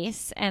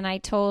race and I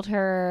told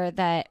her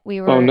that we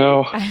were. Oh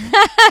no.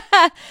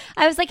 I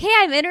was like, hey,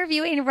 I'm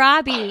interviewing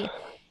Robbie.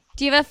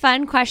 Do you have a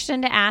fun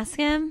question to ask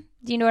him?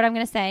 Do you know what I'm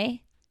going to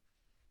say?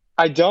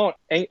 I don't.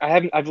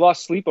 I've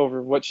lost sleep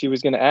over what she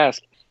was going to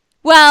ask.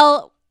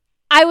 Well,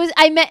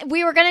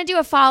 we were going to do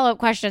a follow-up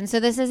question, so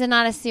this is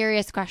not a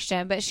serious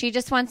question, but she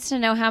just wants to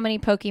know how many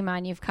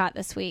Pokemon you've caught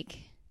this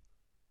week.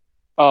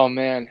 Oh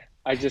man,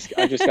 I just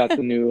got the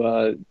new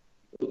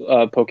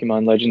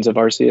Pokemon Legends of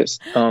Arceus,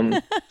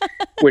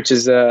 which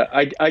is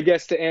I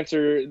guess to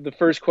answer the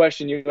first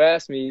question you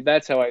asked me,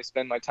 that's how I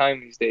spend my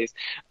time these days.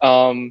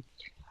 And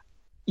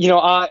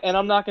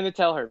I'm not going to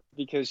tell her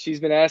because she's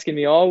been asking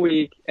me all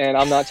week, and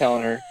I'm not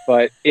telling her.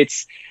 But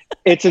it's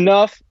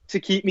enough to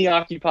keep me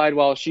occupied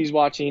while she's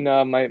watching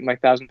my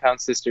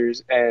 1,000-pound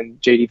sisters and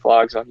JD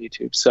vlogs on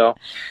YouTube. So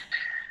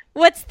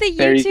what's the YouTube?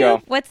 There you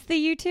go. What's the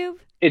YouTube?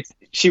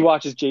 She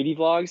watches JD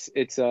vlogs.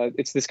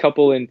 It's this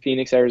couple in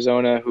Phoenix,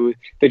 Arizona, who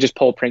they just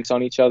pull pranks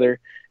on each other,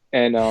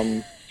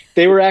 and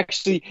they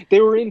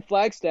were in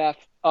Flagstaff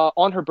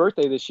on her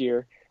birthday this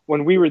year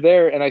when we were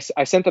there, and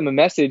I sent them a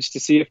message to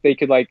see if they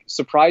could like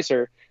surprise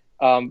her,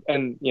 and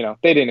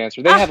they didn't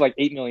answer. They have like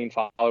 8 million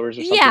followers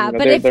or something. Yeah,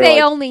 but if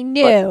they only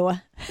knew.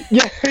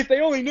 Yeah, if they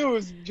only knew it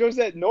was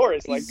Josette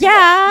Norris, like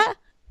yeah.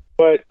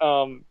 But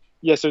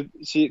yeah, so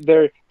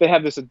they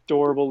have this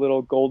adorable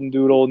little golden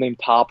doodle named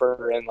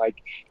Topper, and like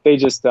they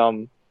just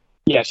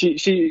yeah,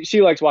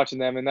 she likes watching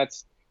them, and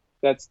that's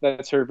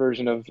her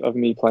version of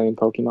me playing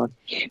Pokemon.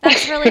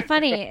 That's really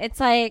funny. It's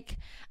like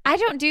I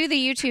don't do the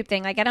YouTube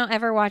thing. Like I don't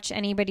ever watch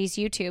anybody's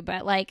YouTube,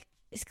 but like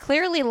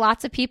clearly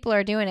lots of people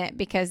are doing it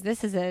because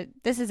this is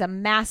a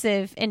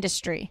massive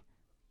industry.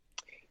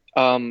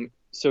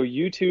 So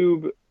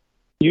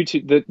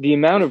the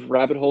amount of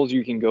rabbit holes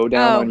you can go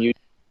down on Oh, YouTube,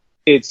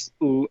 it's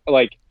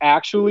like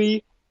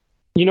actually,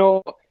 you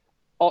know,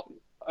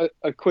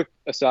 a quick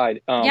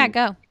aside. yeah,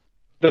 go.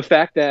 The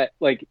fact that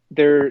like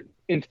they're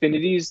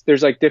infinities,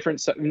 there's like different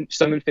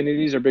some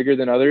infinities are bigger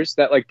than others.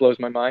 That like blows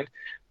my mind.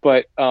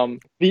 But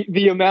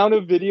the amount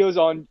of videos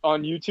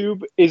on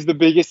YouTube is the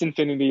biggest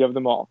infinity of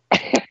them all.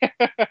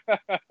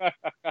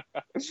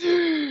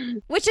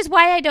 Which is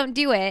why I don't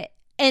do it.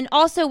 And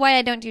also why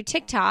I don't do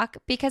TikTok,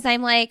 because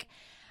I'm like,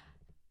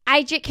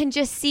 can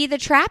just see the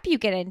trap you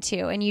get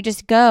into, and you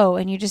just go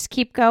and you just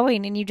keep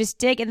going and you just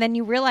dig, and then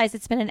you realize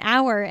it's been an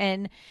hour,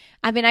 and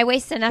I mean, I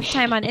waste enough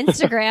time on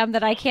Instagram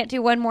that I can't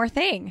do one more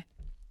thing.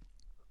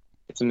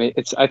 It's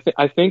amazing.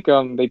 I think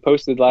they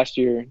posted last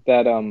year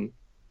that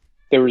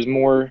there was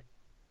more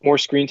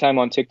screen time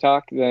on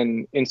TikTok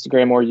than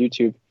Instagram or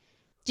YouTube.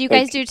 Do you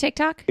guys Like do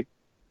TikTok?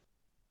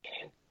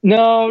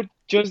 no,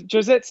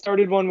 Josette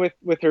started one with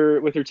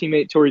her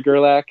teammate Tori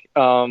Gerlach,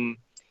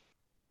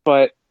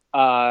 but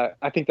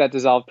I think that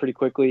dissolved pretty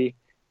quickly.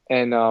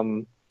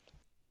 And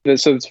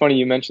so it's funny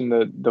you mentioned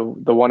the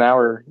 1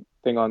 hour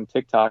thing on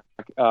TikTok.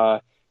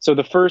 So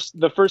the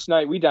first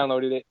night we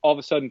downloaded it, all of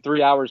a sudden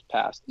 3 hours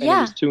passed, and it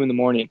Yeah. was 2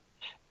 a.m.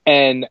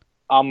 And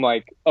I'm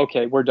like,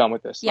 okay, we're done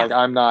with this. Yeah. Like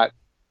I'm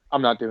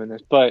not doing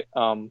this. But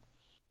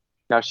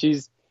now she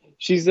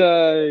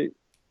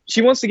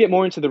wants to get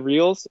more into the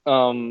reels.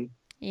 And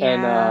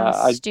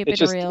Stupid it's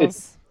just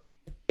reels.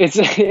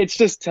 it's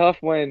just tough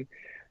when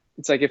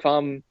it's like if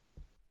I'm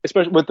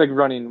especially with the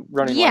running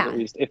Yeah. ones at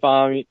least if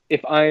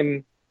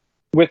I'm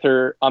with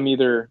her, I'm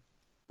either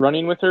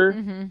running with her,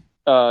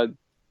 Mm-hmm.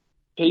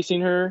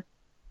 pacing her,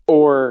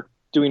 or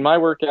doing my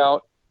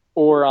workout,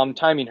 or I'm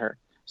timing her.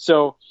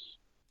 So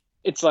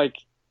it's like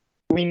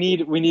we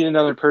need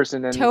another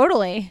person, and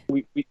Totally.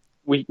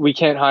 we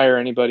can't hire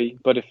anybody.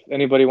 But if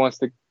anybody wants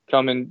to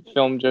come and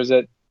film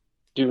Josette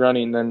do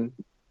running, then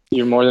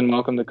you're more than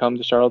welcome to come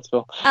to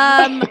Charlottesville.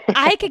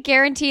 I could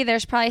guarantee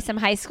there's probably some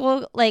high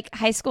school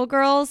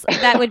girls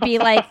that would be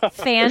like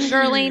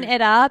fangirling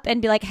it up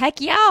and be like,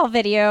 heck yeah, I'll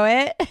video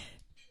it.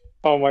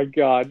 Oh my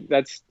God,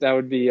 that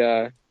would be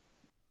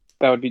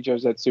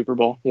Josette's Super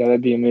Bowl. Yeah,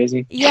 that'd be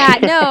amazing. Yeah,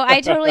 no,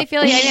 I totally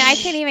feel you. I mean, I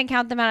can't even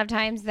count the amount of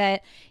times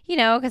that,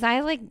 because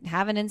I like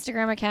have an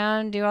Instagram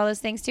account and do all those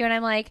things too. And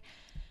I'm like,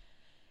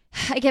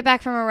 I get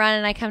back from a run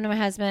and I come to my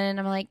husband and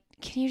I'm like,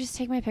 can you just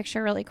take my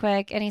picture really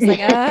quick? And he's like,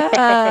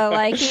 oh,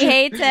 like he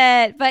hates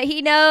it, but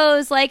he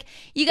knows like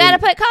you got to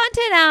put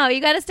content out.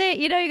 You got to stay,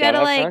 you got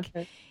to like,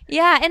 content.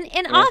 Yeah. And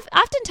yeah.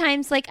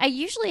 Oftentimes like I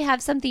usually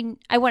have something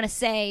I want to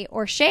say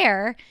or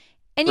share,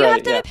 and you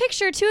have to have a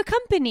picture to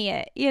accompany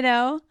it,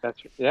 Yeah,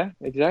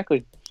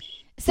 exactly.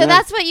 So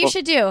that's what you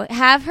should do.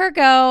 Have her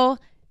go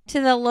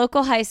to the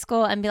local high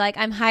school and be like,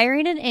 I'm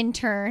hiring an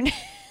intern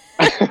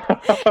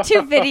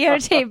to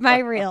videotape my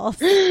reels.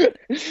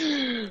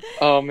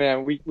 Oh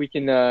man, we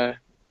can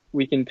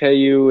pay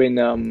you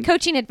in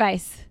coaching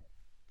advice.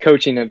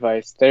 Coaching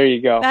advice. There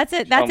you go. That's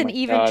it. That's an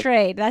even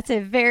trade. That's a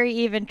very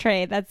even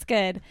trade. That's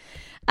good.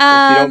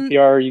 If you don't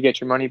PR, you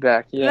get your money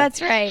back. Yeah,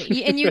 that's right.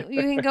 And you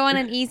can go on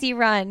an easy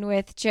run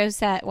with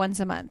Josette once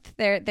a month.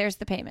 There's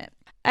the payment.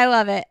 I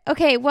love it.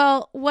 Okay,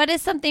 well, what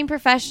is something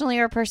professionally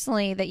or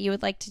personally that you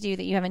would like to do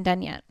that you haven't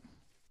done yet?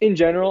 In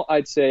general,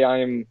 I'd say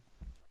I'm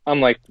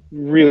like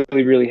really,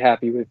 really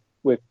happy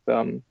with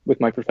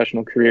my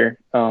professional career.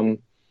 I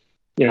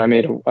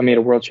made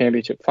a world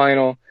championship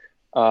final.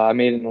 I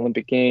made an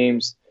Olympic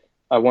Games.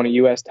 I won a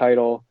U.S.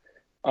 title.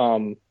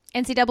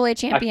 NCAA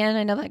champion.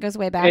 I know that goes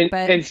way back,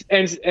 but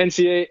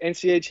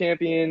NCAA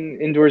champion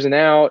indoors and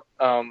out.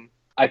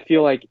 I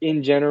feel like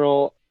in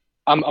general,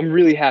 I'm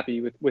really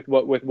happy with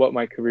what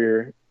my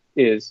career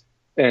is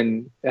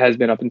and has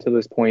been up until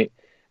this point.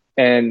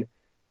 And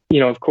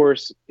of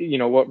course,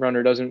 what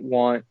runner doesn't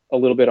want a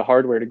little bit of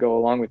hardware to go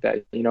along with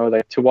that?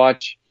 Like to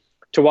watch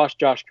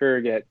Josh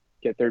Kerr get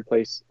third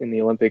place in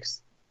the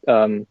Olympics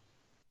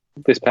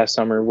this past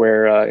summer,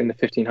 where in the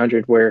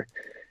 1500, where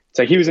it's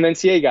like he was an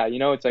NCAA guy.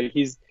 It's like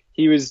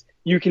he was.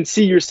 You can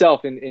see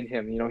yourself in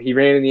him. He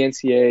ran in the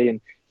NCAA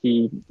and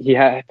he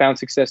found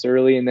success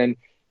early, and then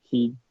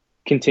he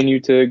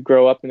continued to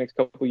grow up the next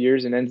couple of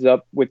years and ends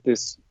up with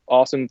this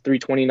awesome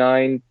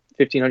 3:29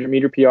 1500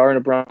 meter PR and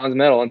a bronze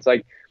medal. And it's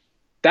like,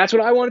 that's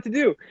what I wanted to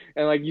do.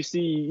 And like you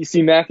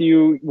see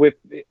Matthew with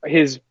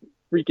his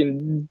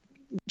freaking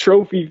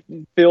trophy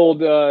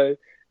filled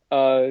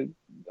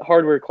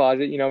hardware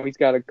closet. He's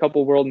got a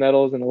couple world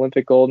medals and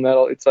Olympic gold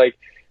medal. It's like,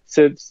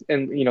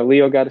 and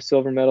Leo got a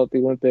silver medal at the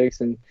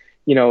Olympics, and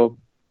I'm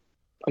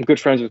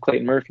good friends with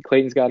Clayton Murphy.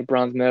 Clayton's got a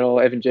bronze medal.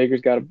 Evan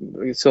Jager's got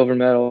a silver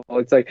medal.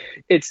 It's like,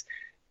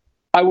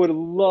 I would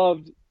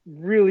have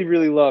really,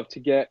 really loved to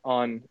get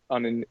on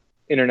an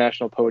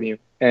international podium.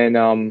 And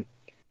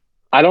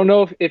I don't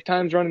know if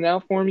time's running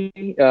out for me.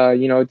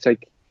 It's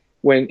like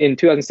when in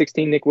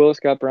 2016, Nick Willis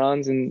got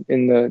bronze in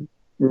the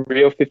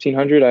Rio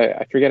 1500.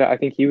 I forget. I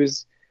think he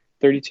was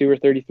 32 or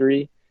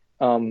 33.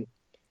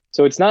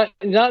 So it's not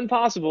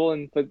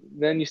impossible. But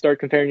then you start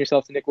comparing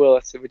yourself to Nick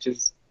Willis, which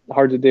is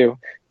hard to do.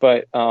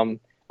 But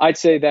I'd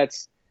say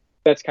that's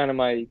kind of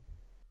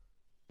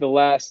the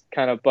last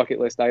kind of bucket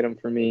list item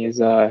for me is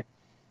to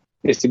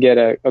get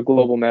a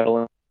global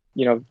medal.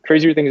 You know,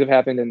 crazier things have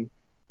happened, and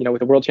you know, with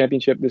the World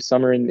Championship this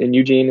summer in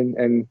Eugene,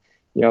 and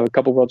you know, a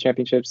couple World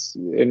Championships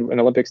in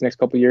Olympics next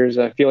couple of years.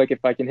 I feel like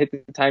if I can hit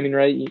the timing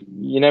right,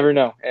 you never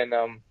know. And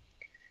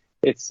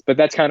but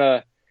that's kind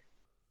of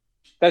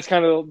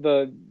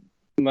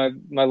my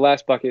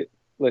last bucket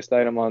list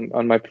item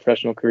on my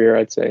professional career.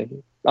 I'd say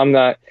I'm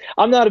not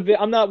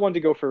one to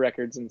go for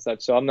records and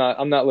such. So I'm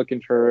not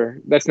looking for,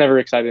 that's never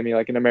excited me,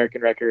 like an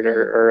American record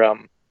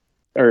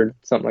or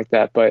something like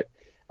that. But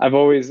I've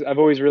always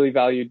really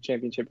valued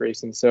championship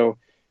racing. So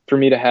for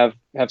me to have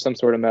some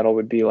sort of medal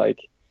would be like,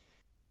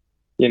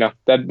 you know,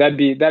 that'd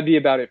be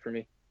about it for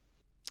me.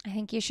 I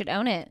think you should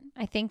own it.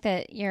 I think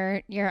that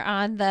you're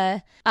on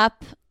the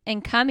up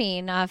and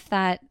coming off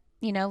that,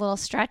 you know, little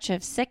stretch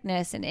of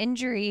sickness and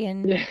injury,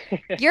 and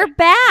you're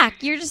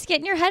back. You're just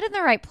getting your head in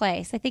the right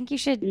place. I think you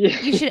should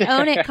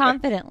own it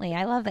confidently.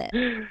 I love it.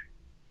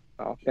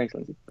 Oh, thanks,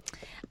 Lindsay.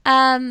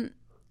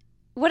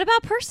 What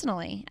about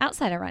personally,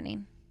 outside of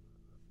running?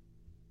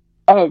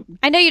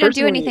 I know you don't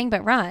do anything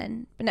but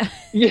run. But no.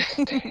 Yeah,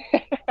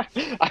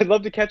 I'd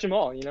love to catch them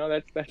all. You know,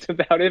 that's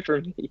about it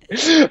for me.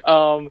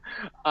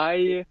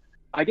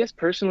 I guess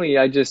personally,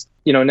 I just,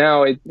 you know,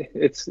 now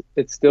it's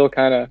still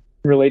kind of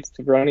relates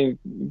to running,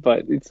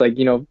 but it's like,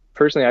 you know,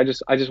 personally, I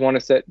just want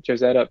to set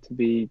Josette up to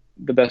be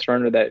the best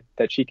runner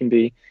that she can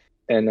be,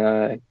 and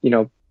you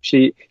know,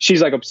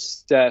 she's like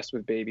obsessed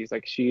with babies.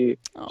 Like she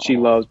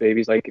loves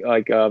babies. Like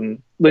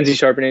Lindsay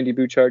Sharp and Andy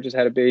Bouchard just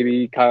had a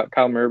baby. Kyle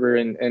Merber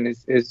and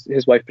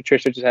his wife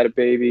Patricia just had a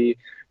baby.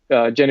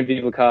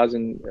 Genevieve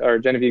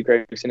Genevieve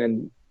Gregson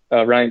and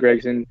Ryan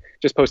Gregson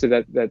just posted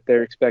that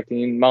they're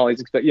expecting.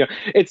 Molly's expecting. You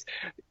know,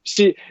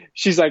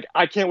 she's like,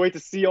 I can't wait to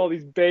see all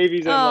these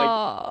babies. And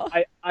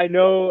like I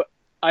know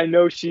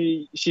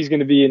she's going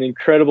to be an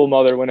incredible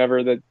mother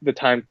whenever the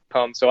time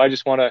comes. So I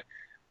just want to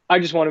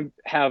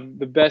have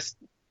the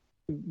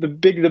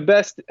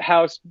best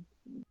house,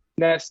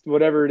 nest,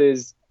 whatever it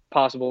is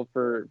possible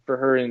for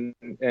her and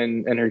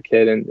her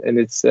kid, and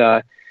it's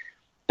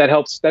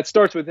that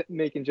starts with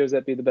making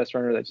Josette be the best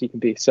runner that she can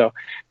be. So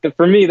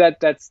for me,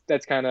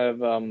 that's kind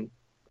of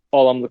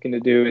all I'm looking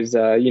to do is,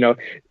 you know,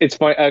 it's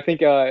funny. I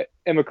think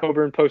Emma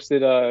Coburn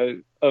posted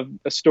a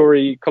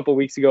story a couple of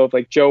weeks ago of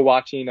like Joe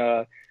watching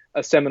a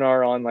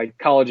seminar on like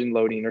collagen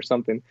loading or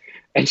something,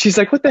 and she's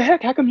like, what the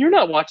heck, how come you're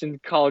not watching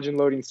collagen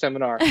loading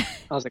seminar?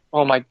 I was like,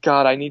 oh my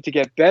god, I need to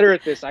get better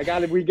at this.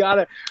 We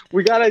gotta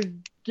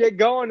get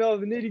going to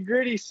the nitty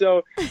gritty.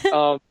 So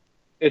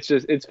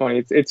it's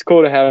funny. It's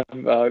cool to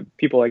have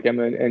people like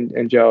Emma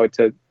and Joe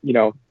to, you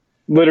know,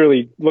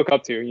 literally look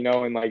up to, you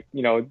know, and like,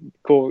 you know,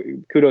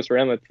 kudos for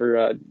Emma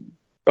for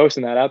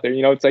posting that out there.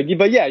 You know, it's like,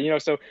 but yeah, you know,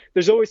 so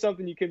there's always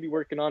something you can be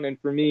working on, and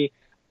for me,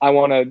 I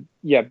want to,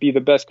 be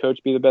the best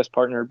coach, be the best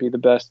partner, be the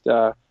best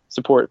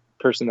support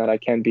person that I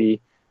can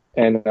be.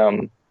 And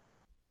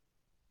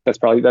that's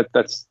probably,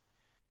 that's,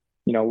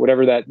 you know,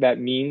 whatever that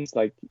means,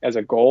 like as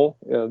a goal.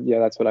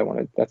 That's what I want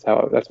to, that's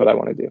what I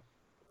want to do.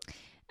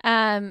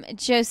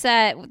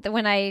 Josette,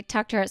 when I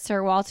talked to her at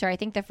Sir Walter, I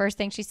think the first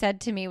thing she said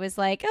to me was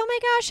like, oh my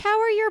gosh, how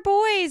are your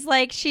boys?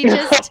 Like she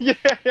just,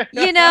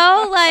 you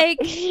know, like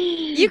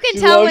you can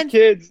tell when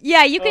kids.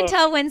 Yeah, you can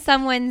tell when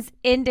someone's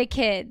into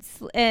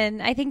kids.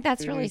 And I think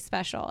that's really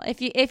special.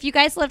 If you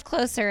guys lived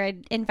closer,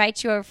 I'd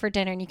invite you over for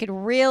dinner and you could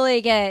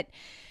really get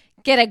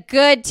a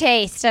good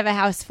taste of a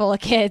house full of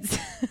kids.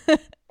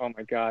 Oh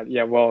my God.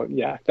 Yeah. Well,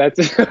 yeah,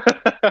 that's,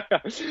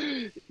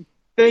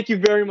 thank you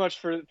very much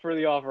for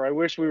the offer. I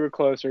wish we were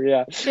closer.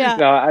 Yeah.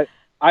 No,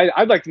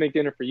 I'd like to make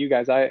dinner for you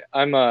guys. I'm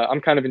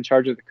kind of in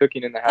charge of the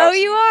cooking in the house. Oh,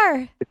 you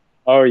are?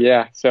 Oh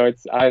yeah. So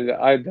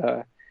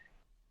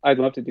I'd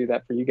love to do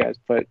that for you guys.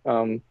 But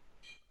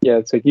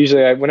it's like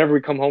usually whenever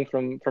we come home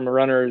from a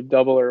run or a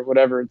double or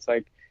whatever, it's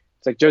like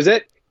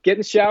Josette, get in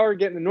the shower,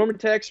 get in the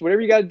Normatex,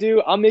 whatever you got to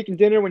do. I'm making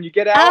dinner when you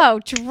get out. Oh,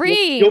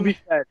 dream. You'll be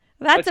fed.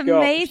 That's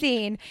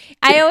amazing.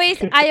 I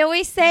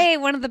always say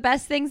one of the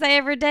best things I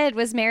ever did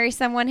was marry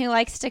someone who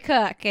likes to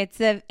cook. It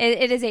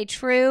is a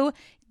true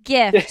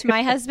gift.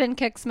 My husband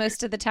cooks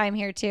most of the time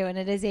here too, and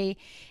it is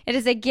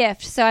a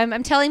gift. So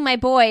I'm telling my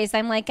boys,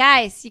 I'm like,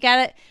 guys, you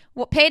gotta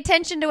pay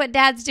attention to what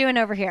Dad's doing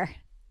over here.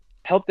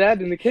 Help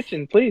Dad in the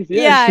kitchen, please.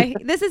 Yeah,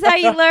 this is how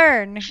you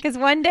learn, because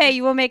one day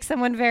you will make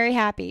someone very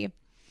happy.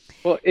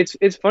 Well,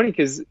 it's funny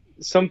because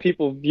some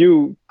people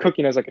view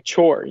cooking as like a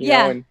chore, you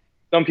know, and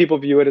some people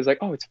view it as like,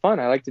 oh, it's fun.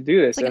 I like to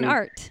do this. It's like an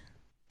art.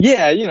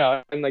 Yeah, you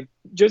know, and like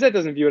Josette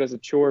doesn't view it as a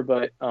chore,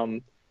 but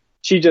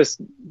she just,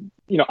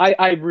 you know,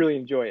 I really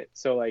enjoy it.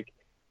 So like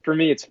for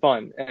me, it's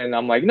fun, and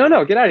I'm like, no,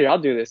 get out of here. I'll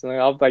do this, and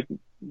I'll like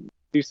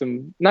do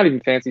some not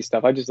even fancy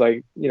stuff. I just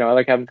like, you know, I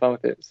like having fun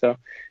with it. So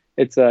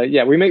it's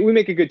we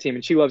make a good team,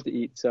 and she loves to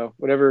eat. So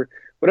whatever.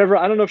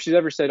 I don't know if she's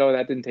ever said, oh,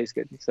 that didn't taste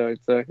good. So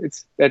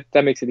it's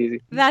that makes it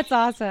easy. That's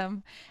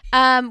awesome.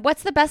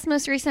 What's the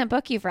most recent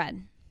book you've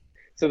read?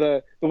 So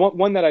the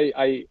one that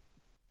I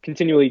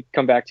continually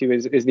come back to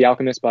is The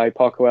Alchemist by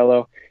Paul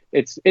Coelho.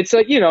 it's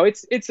like,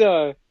 it's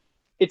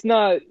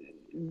not,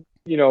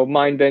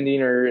 mind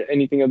bending or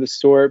anything of the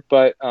sort,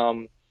 but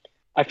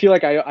I feel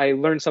like I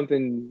learn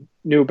something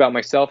new about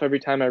myself every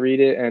time I read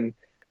it.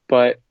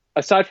 But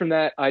aside from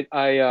that,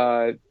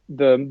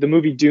 the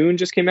movie Dune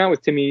just came out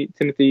with Timothy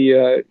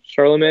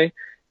Chalamet,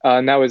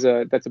 and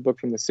that's a book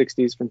from the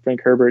 '60s from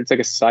Frank Herbert. It's like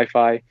a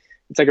sci-fi.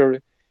 It's like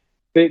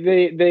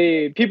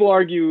they people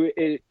argue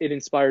it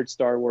inspired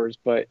Star Wars,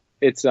 but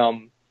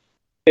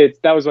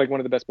that was like one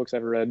of the best books I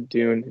ever read.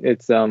 Dune.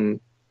 It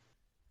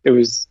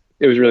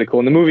was really cool,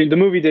 and the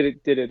movie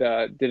did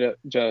it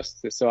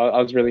justice. So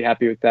I was really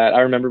happy with that.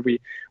 I remember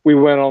we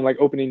went on like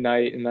opening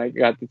night, and I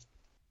got this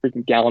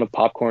freaking gallon of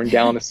popcorn,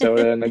 gallon of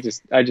soda, and I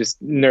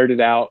just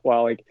nerded out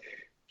while like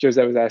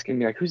Josette was asking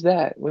me like, "Who's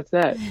that? What's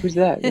that? Who's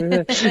that?"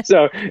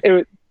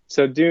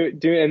 So Dune,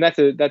 and that's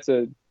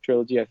a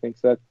trilogy, I think.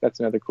 So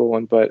that's another cool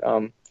one. But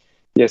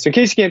yeah. So in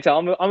case you can't tell,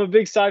 I'm a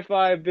big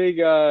sci-fi,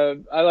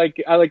 I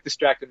like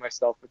distracting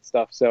myself with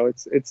stuff. So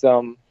it's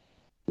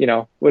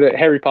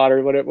Harry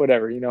Potter,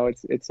 whatever,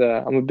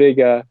 I'm a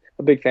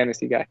big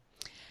fantasy guy.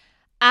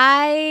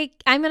 I'm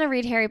gonna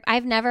read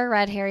I've never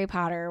read Harry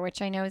Potter,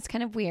 which I know is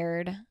kind of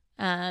weird.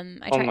 Oh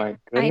my goodness.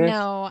 I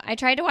know. I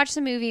tried to watch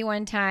the movie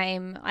one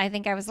time. I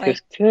think I was like,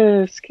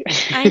 tisk,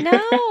 tisk. I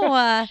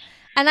know.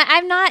 And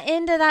I'm not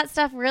into that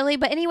stuff really,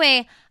 but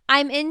anyway,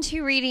 I'm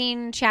into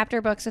reading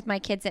chapter books with my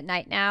kids at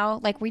night now.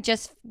 Like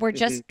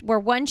we're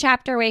one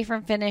chapter away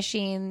from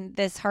finishing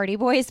this Hardy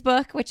Boys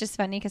book, which is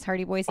funny because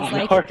Hardy Boys is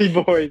like Hardy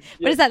Boys.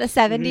 What is that? The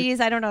 70s?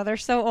 I don't know. They're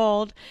so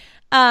old.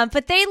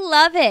 But they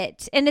love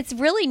it. And it's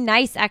really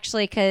nice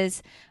actually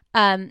because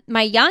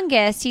my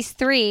youngest, he's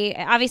 3.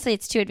 Obviously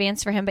it's too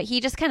advanced for him, but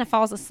he just kind of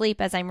falls asleep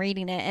as I'm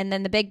reading it. And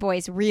then the big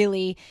boys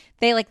really,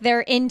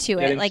 they're into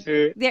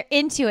it. They're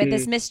into it,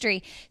 this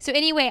mystery. So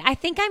anyway, I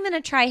think I'm going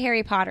to try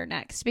Harry Potter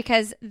next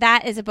because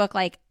that is a book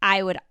like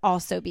I would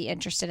also be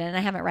interested in. I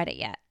haven't read it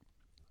yet.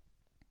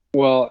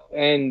 Well,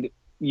 and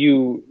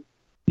you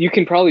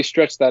can probably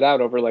stretch that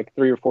out over like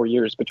 3 or 4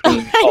 years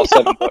between all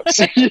 7 books.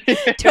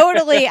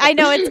 Totally. I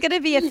know it's going to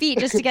be a feat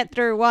just to get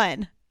through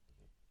one.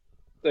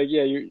 Like,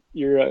 yeah,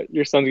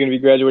 your son's going to be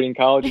graduating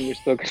college and you're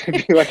still going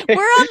to be like, we're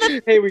on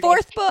the hey,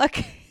 fourth book.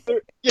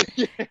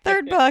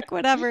 Third book,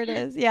 whatever it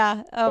is.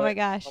 Yeah. Oh my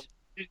gosh.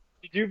 Did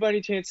you by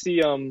any chance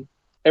see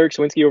Eric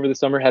Swinsky over the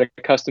summer had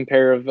a custom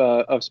pair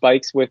of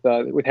spikes with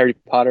Harry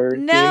Potter?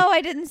 No,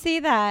 I didn't see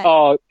that.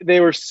 Oh, they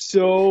were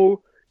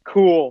so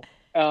cool.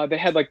 They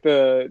had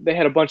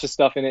a bunch of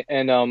stuff in it,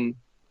 and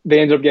they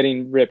ended up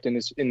getting ripped in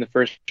the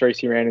first race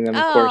he ran in them,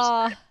 of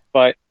course.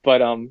 But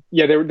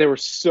yeah, they were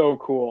so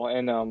cool.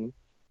 And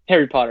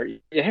Harry Potter.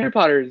 Yeah, Harry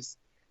Potter is,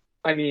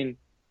 I mean,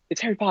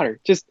 it's Harry Potter.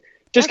 Just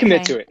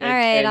commit to it. All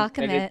right, I'll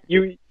commit.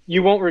 You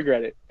won't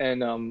regret it.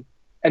 And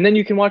then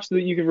you can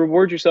you can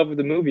reward yourself with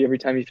the movie every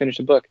time you finish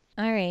a book.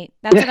 All right.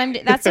 That's what I'm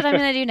going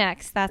to do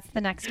next. That's the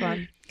next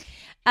one.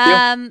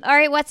 All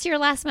right, what's your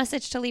last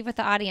message to leave with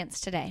the audience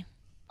today?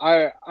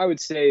 I would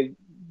say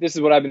this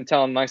is what I've been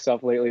telling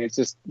myself lately. It's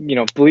just,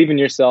 believe in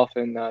yourself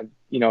and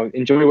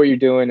enjoy what you're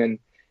doing, and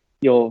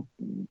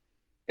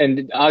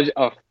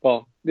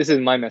this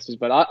isn't my message,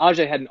 but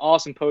Ajay had an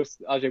awesome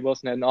post. Ajay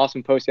Wilson had an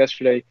awesome post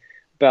yesterday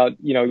about,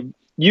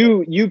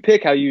 you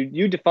pick how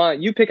you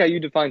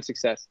define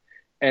success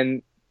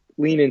and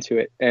lean into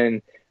it.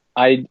 And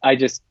I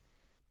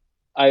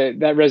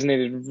that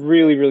resonated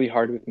really, really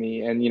hard with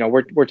me. And,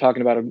 we're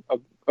talking about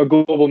a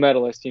global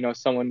medalist,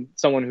 someone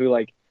who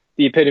like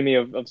the epitome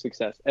of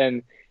success.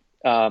 And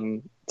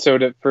so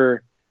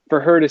for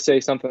her to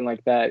say something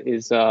like that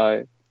is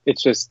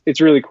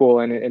it's really cool.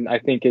 And I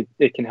think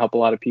it can help a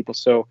lot of people.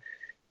 So,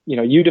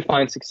 you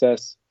define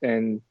success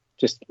and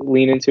just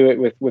lean into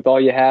it with all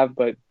you have,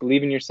 but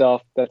believe in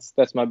yourself.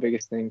 That's my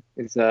biggest thing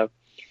is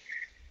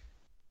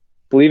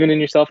believing in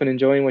yourself and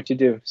enjoying what you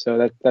do.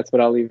 So that's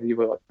what I'll leave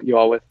you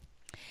all with.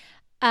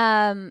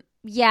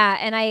 Yeah.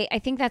 And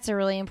I think that's a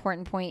really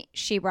important point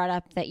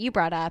that you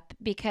brought up,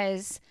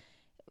 because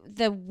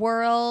the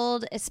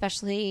world,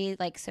 especially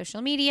like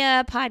social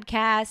media,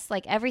 podcasts,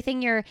 like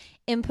everything you're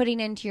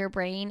inputting into your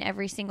brain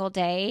every single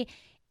day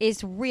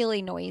is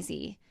really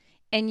noisy.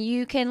 And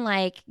you can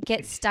like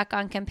get stuck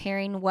on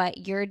comparing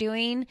what you're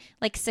doing,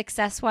 like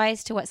success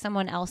wise, to what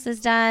someone else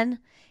has done.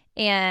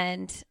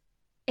 And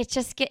it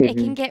just it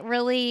can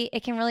really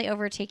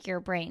overtake your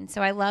brain.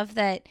 So I love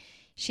that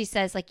she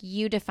says like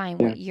you define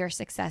what your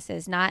success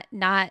is, not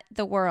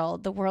the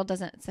world. The world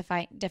doesn't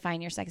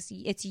define your success.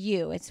 It's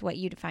you. It's what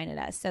you define it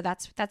as. So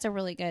that's a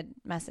really good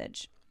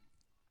message.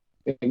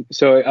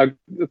 So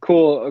a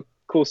cool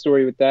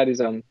story with that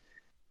is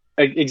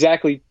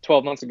exactly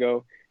 12 months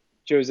ago,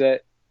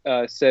 Josette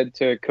said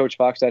to Coach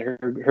Fox that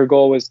her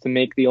goal was to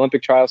make the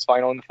Olympic trials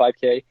final in the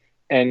 5K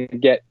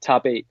and get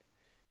top 8.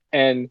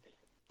 And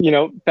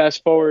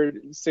fast forward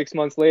 6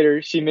 months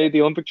later, she made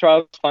the Olympic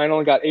trials final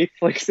and got 8th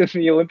place in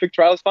the Olympic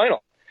trials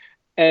final.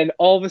 And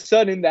all of a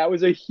sudden, that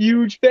was a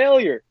huge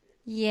failure.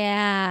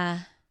 Yeah.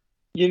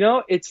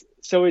 And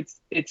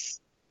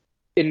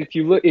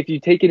if you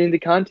take it into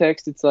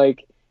context, it's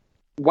like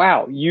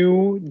wow,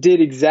 you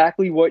did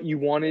exactly what you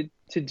wanted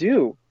to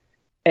do.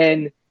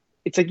 And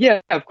it's like,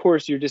 yeah, of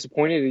course you're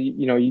disappointed,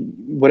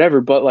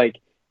 whatever. But like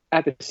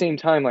at the same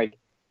time, like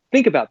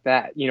think about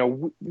that.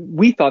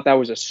 We thought that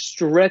was a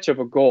stretch of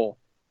a goal,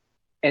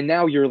 and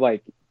now you're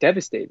like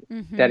devastated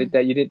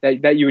that you did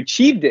that you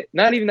achieved it.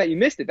 Not even that you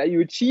missed it, that you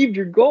achieved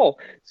your goal.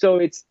 So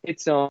it's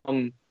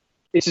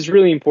just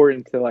really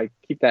important to like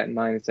keep that in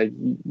mind. It's like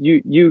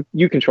you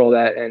control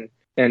that,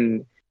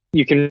 and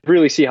you can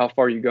really see how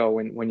far you go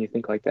when you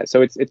think like that.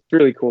 So it's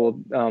really cool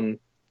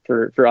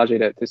for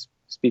Ajay to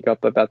speak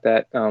up about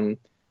that.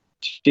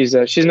 She's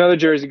another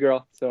Jersey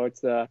girl, so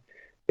it's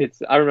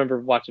I remember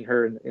watching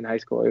her in high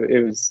school.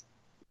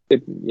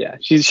 Yeah,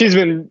 she's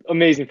been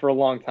amazing for a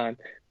long time.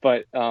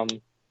 But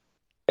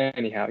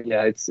anyhow,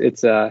 yeah,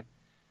 it's man,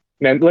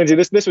 Lindsay,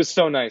 this was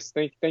so nice.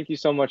 Thank you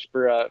so much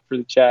for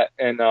the chat,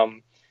 and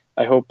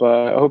I hope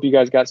you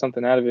guys got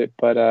something out of it.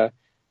 But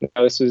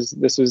this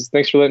was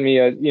thanks for letting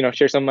me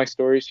share some of my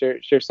stories,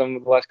 share some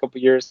of the last couple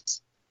of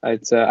years. I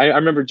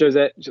remember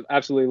Josette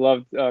absolutely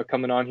loved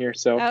coming on here.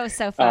 So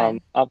so fun.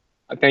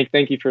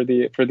 Thank you for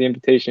the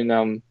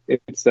invitation.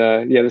 This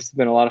has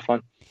been a lot of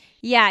fun.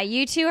 Yeah,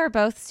 you two are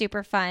both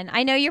super fun.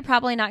 I know you're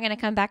probably not going to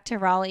come back to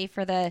Raleigh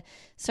for the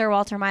Sir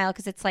Walter Mile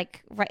because it's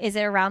like, is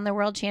it around the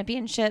World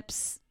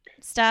Championships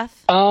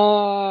stuff?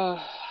 I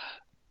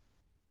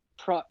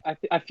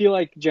feel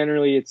like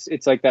generally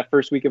it's like that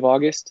first week of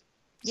August.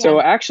 Yeah.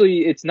 So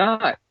actually, it's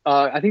not.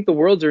 I think the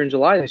Worlds are in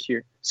July this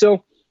year.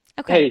 So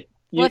okay. Hey,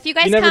 well, if you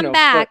guys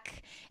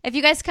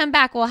come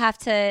back, we'll have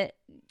to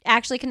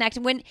actually connect.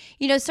 When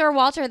Sir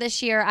Walter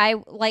this year, I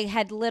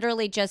had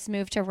literally just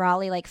moved to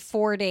Raleigh like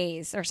 4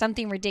 days or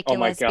something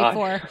ridiculous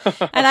before,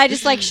 and I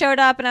just showed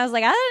up and I was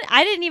like,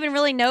 I didn't even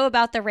really know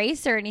about the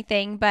race or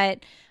anything.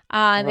 But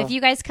if you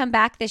guys come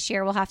back this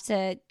year, we'll have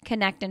to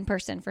connect in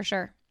person for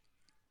sure.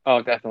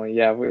 Oh, definitely.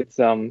 Yeah.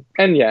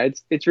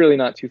 It's really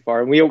not too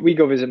far. We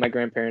go visit my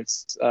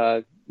grandparents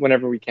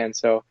whenever we can.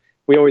 So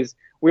we always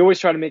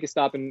try to make a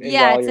stop in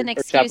Raleigh. It's an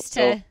excuse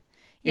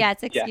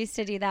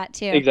to do that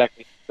too.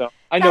 Exactly. So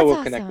I know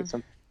we'll connect with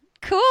some.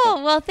 Cool.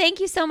 Well,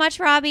 thank you so much,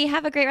 Robbie.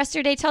 Have a great rest of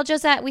your day. Tell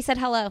Josette we said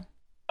hello.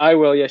 I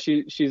will. Yeah.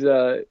 She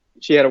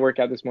had a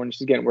workout this morning.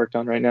 She's getting worked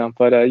on right now.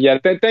 But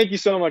thank you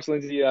so much,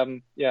 Lindsay.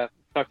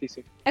 Talk to you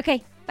soon.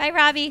 Okay. Bye,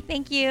 Robbie.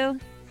 Thank you.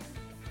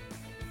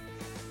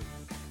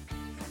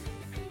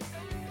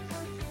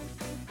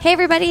 Hey,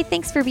 everybody.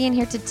 Thanks for being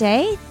here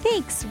today.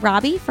 Thanks,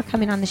 Robbie, for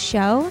coming on the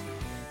show.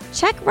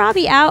 Check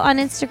Robbie out on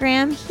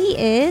Instagram. He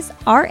is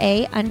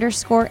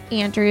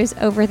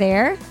RA_Andrews over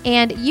there.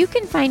 And you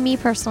can find me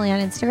personally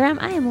on Instagram.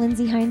 I am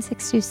Lindsay Hine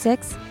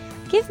 626.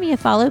 Give me a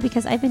follow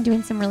because I've been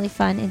doing some really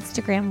fun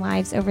Instagram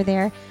lives over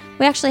there.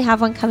 We actually have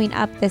one coming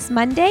up this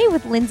Monday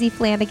with Lindsay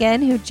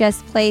Flanagan, who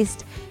just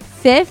placed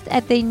 5th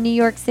at the New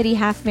York City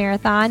Half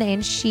Marathon.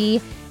 And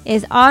she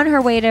is on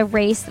her way to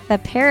race the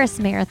Paris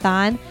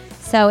Marathon.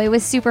 So it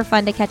was super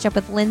fun to catch up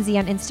with Lindsay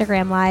on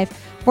Instagram Live.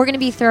 We're going to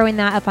be throwing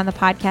that up on the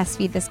podcast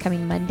feed this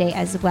coming Monday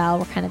as well.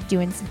 We're kind of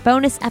doing some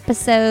bonus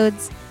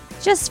episodes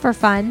just for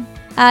fun.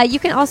 You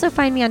can also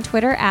find me on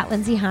Twitter at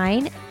Lindsay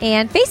Hine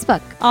and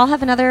Facebook. I'll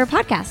have another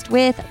podcast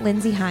with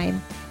Lindsay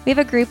Hine. We have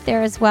a group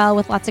there as well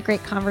with lots of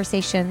great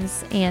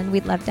conversations, and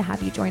we'd love to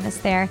have you join us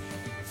there.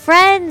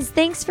 Friends,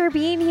 thanks for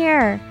being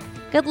here.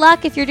 Good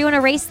luck if you're doing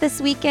a race this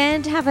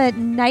weekend. Have a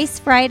nice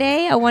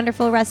Friday, a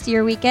wonderful rest of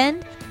your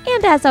weekend.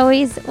 And as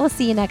always, we'll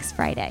see you next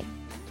Friday.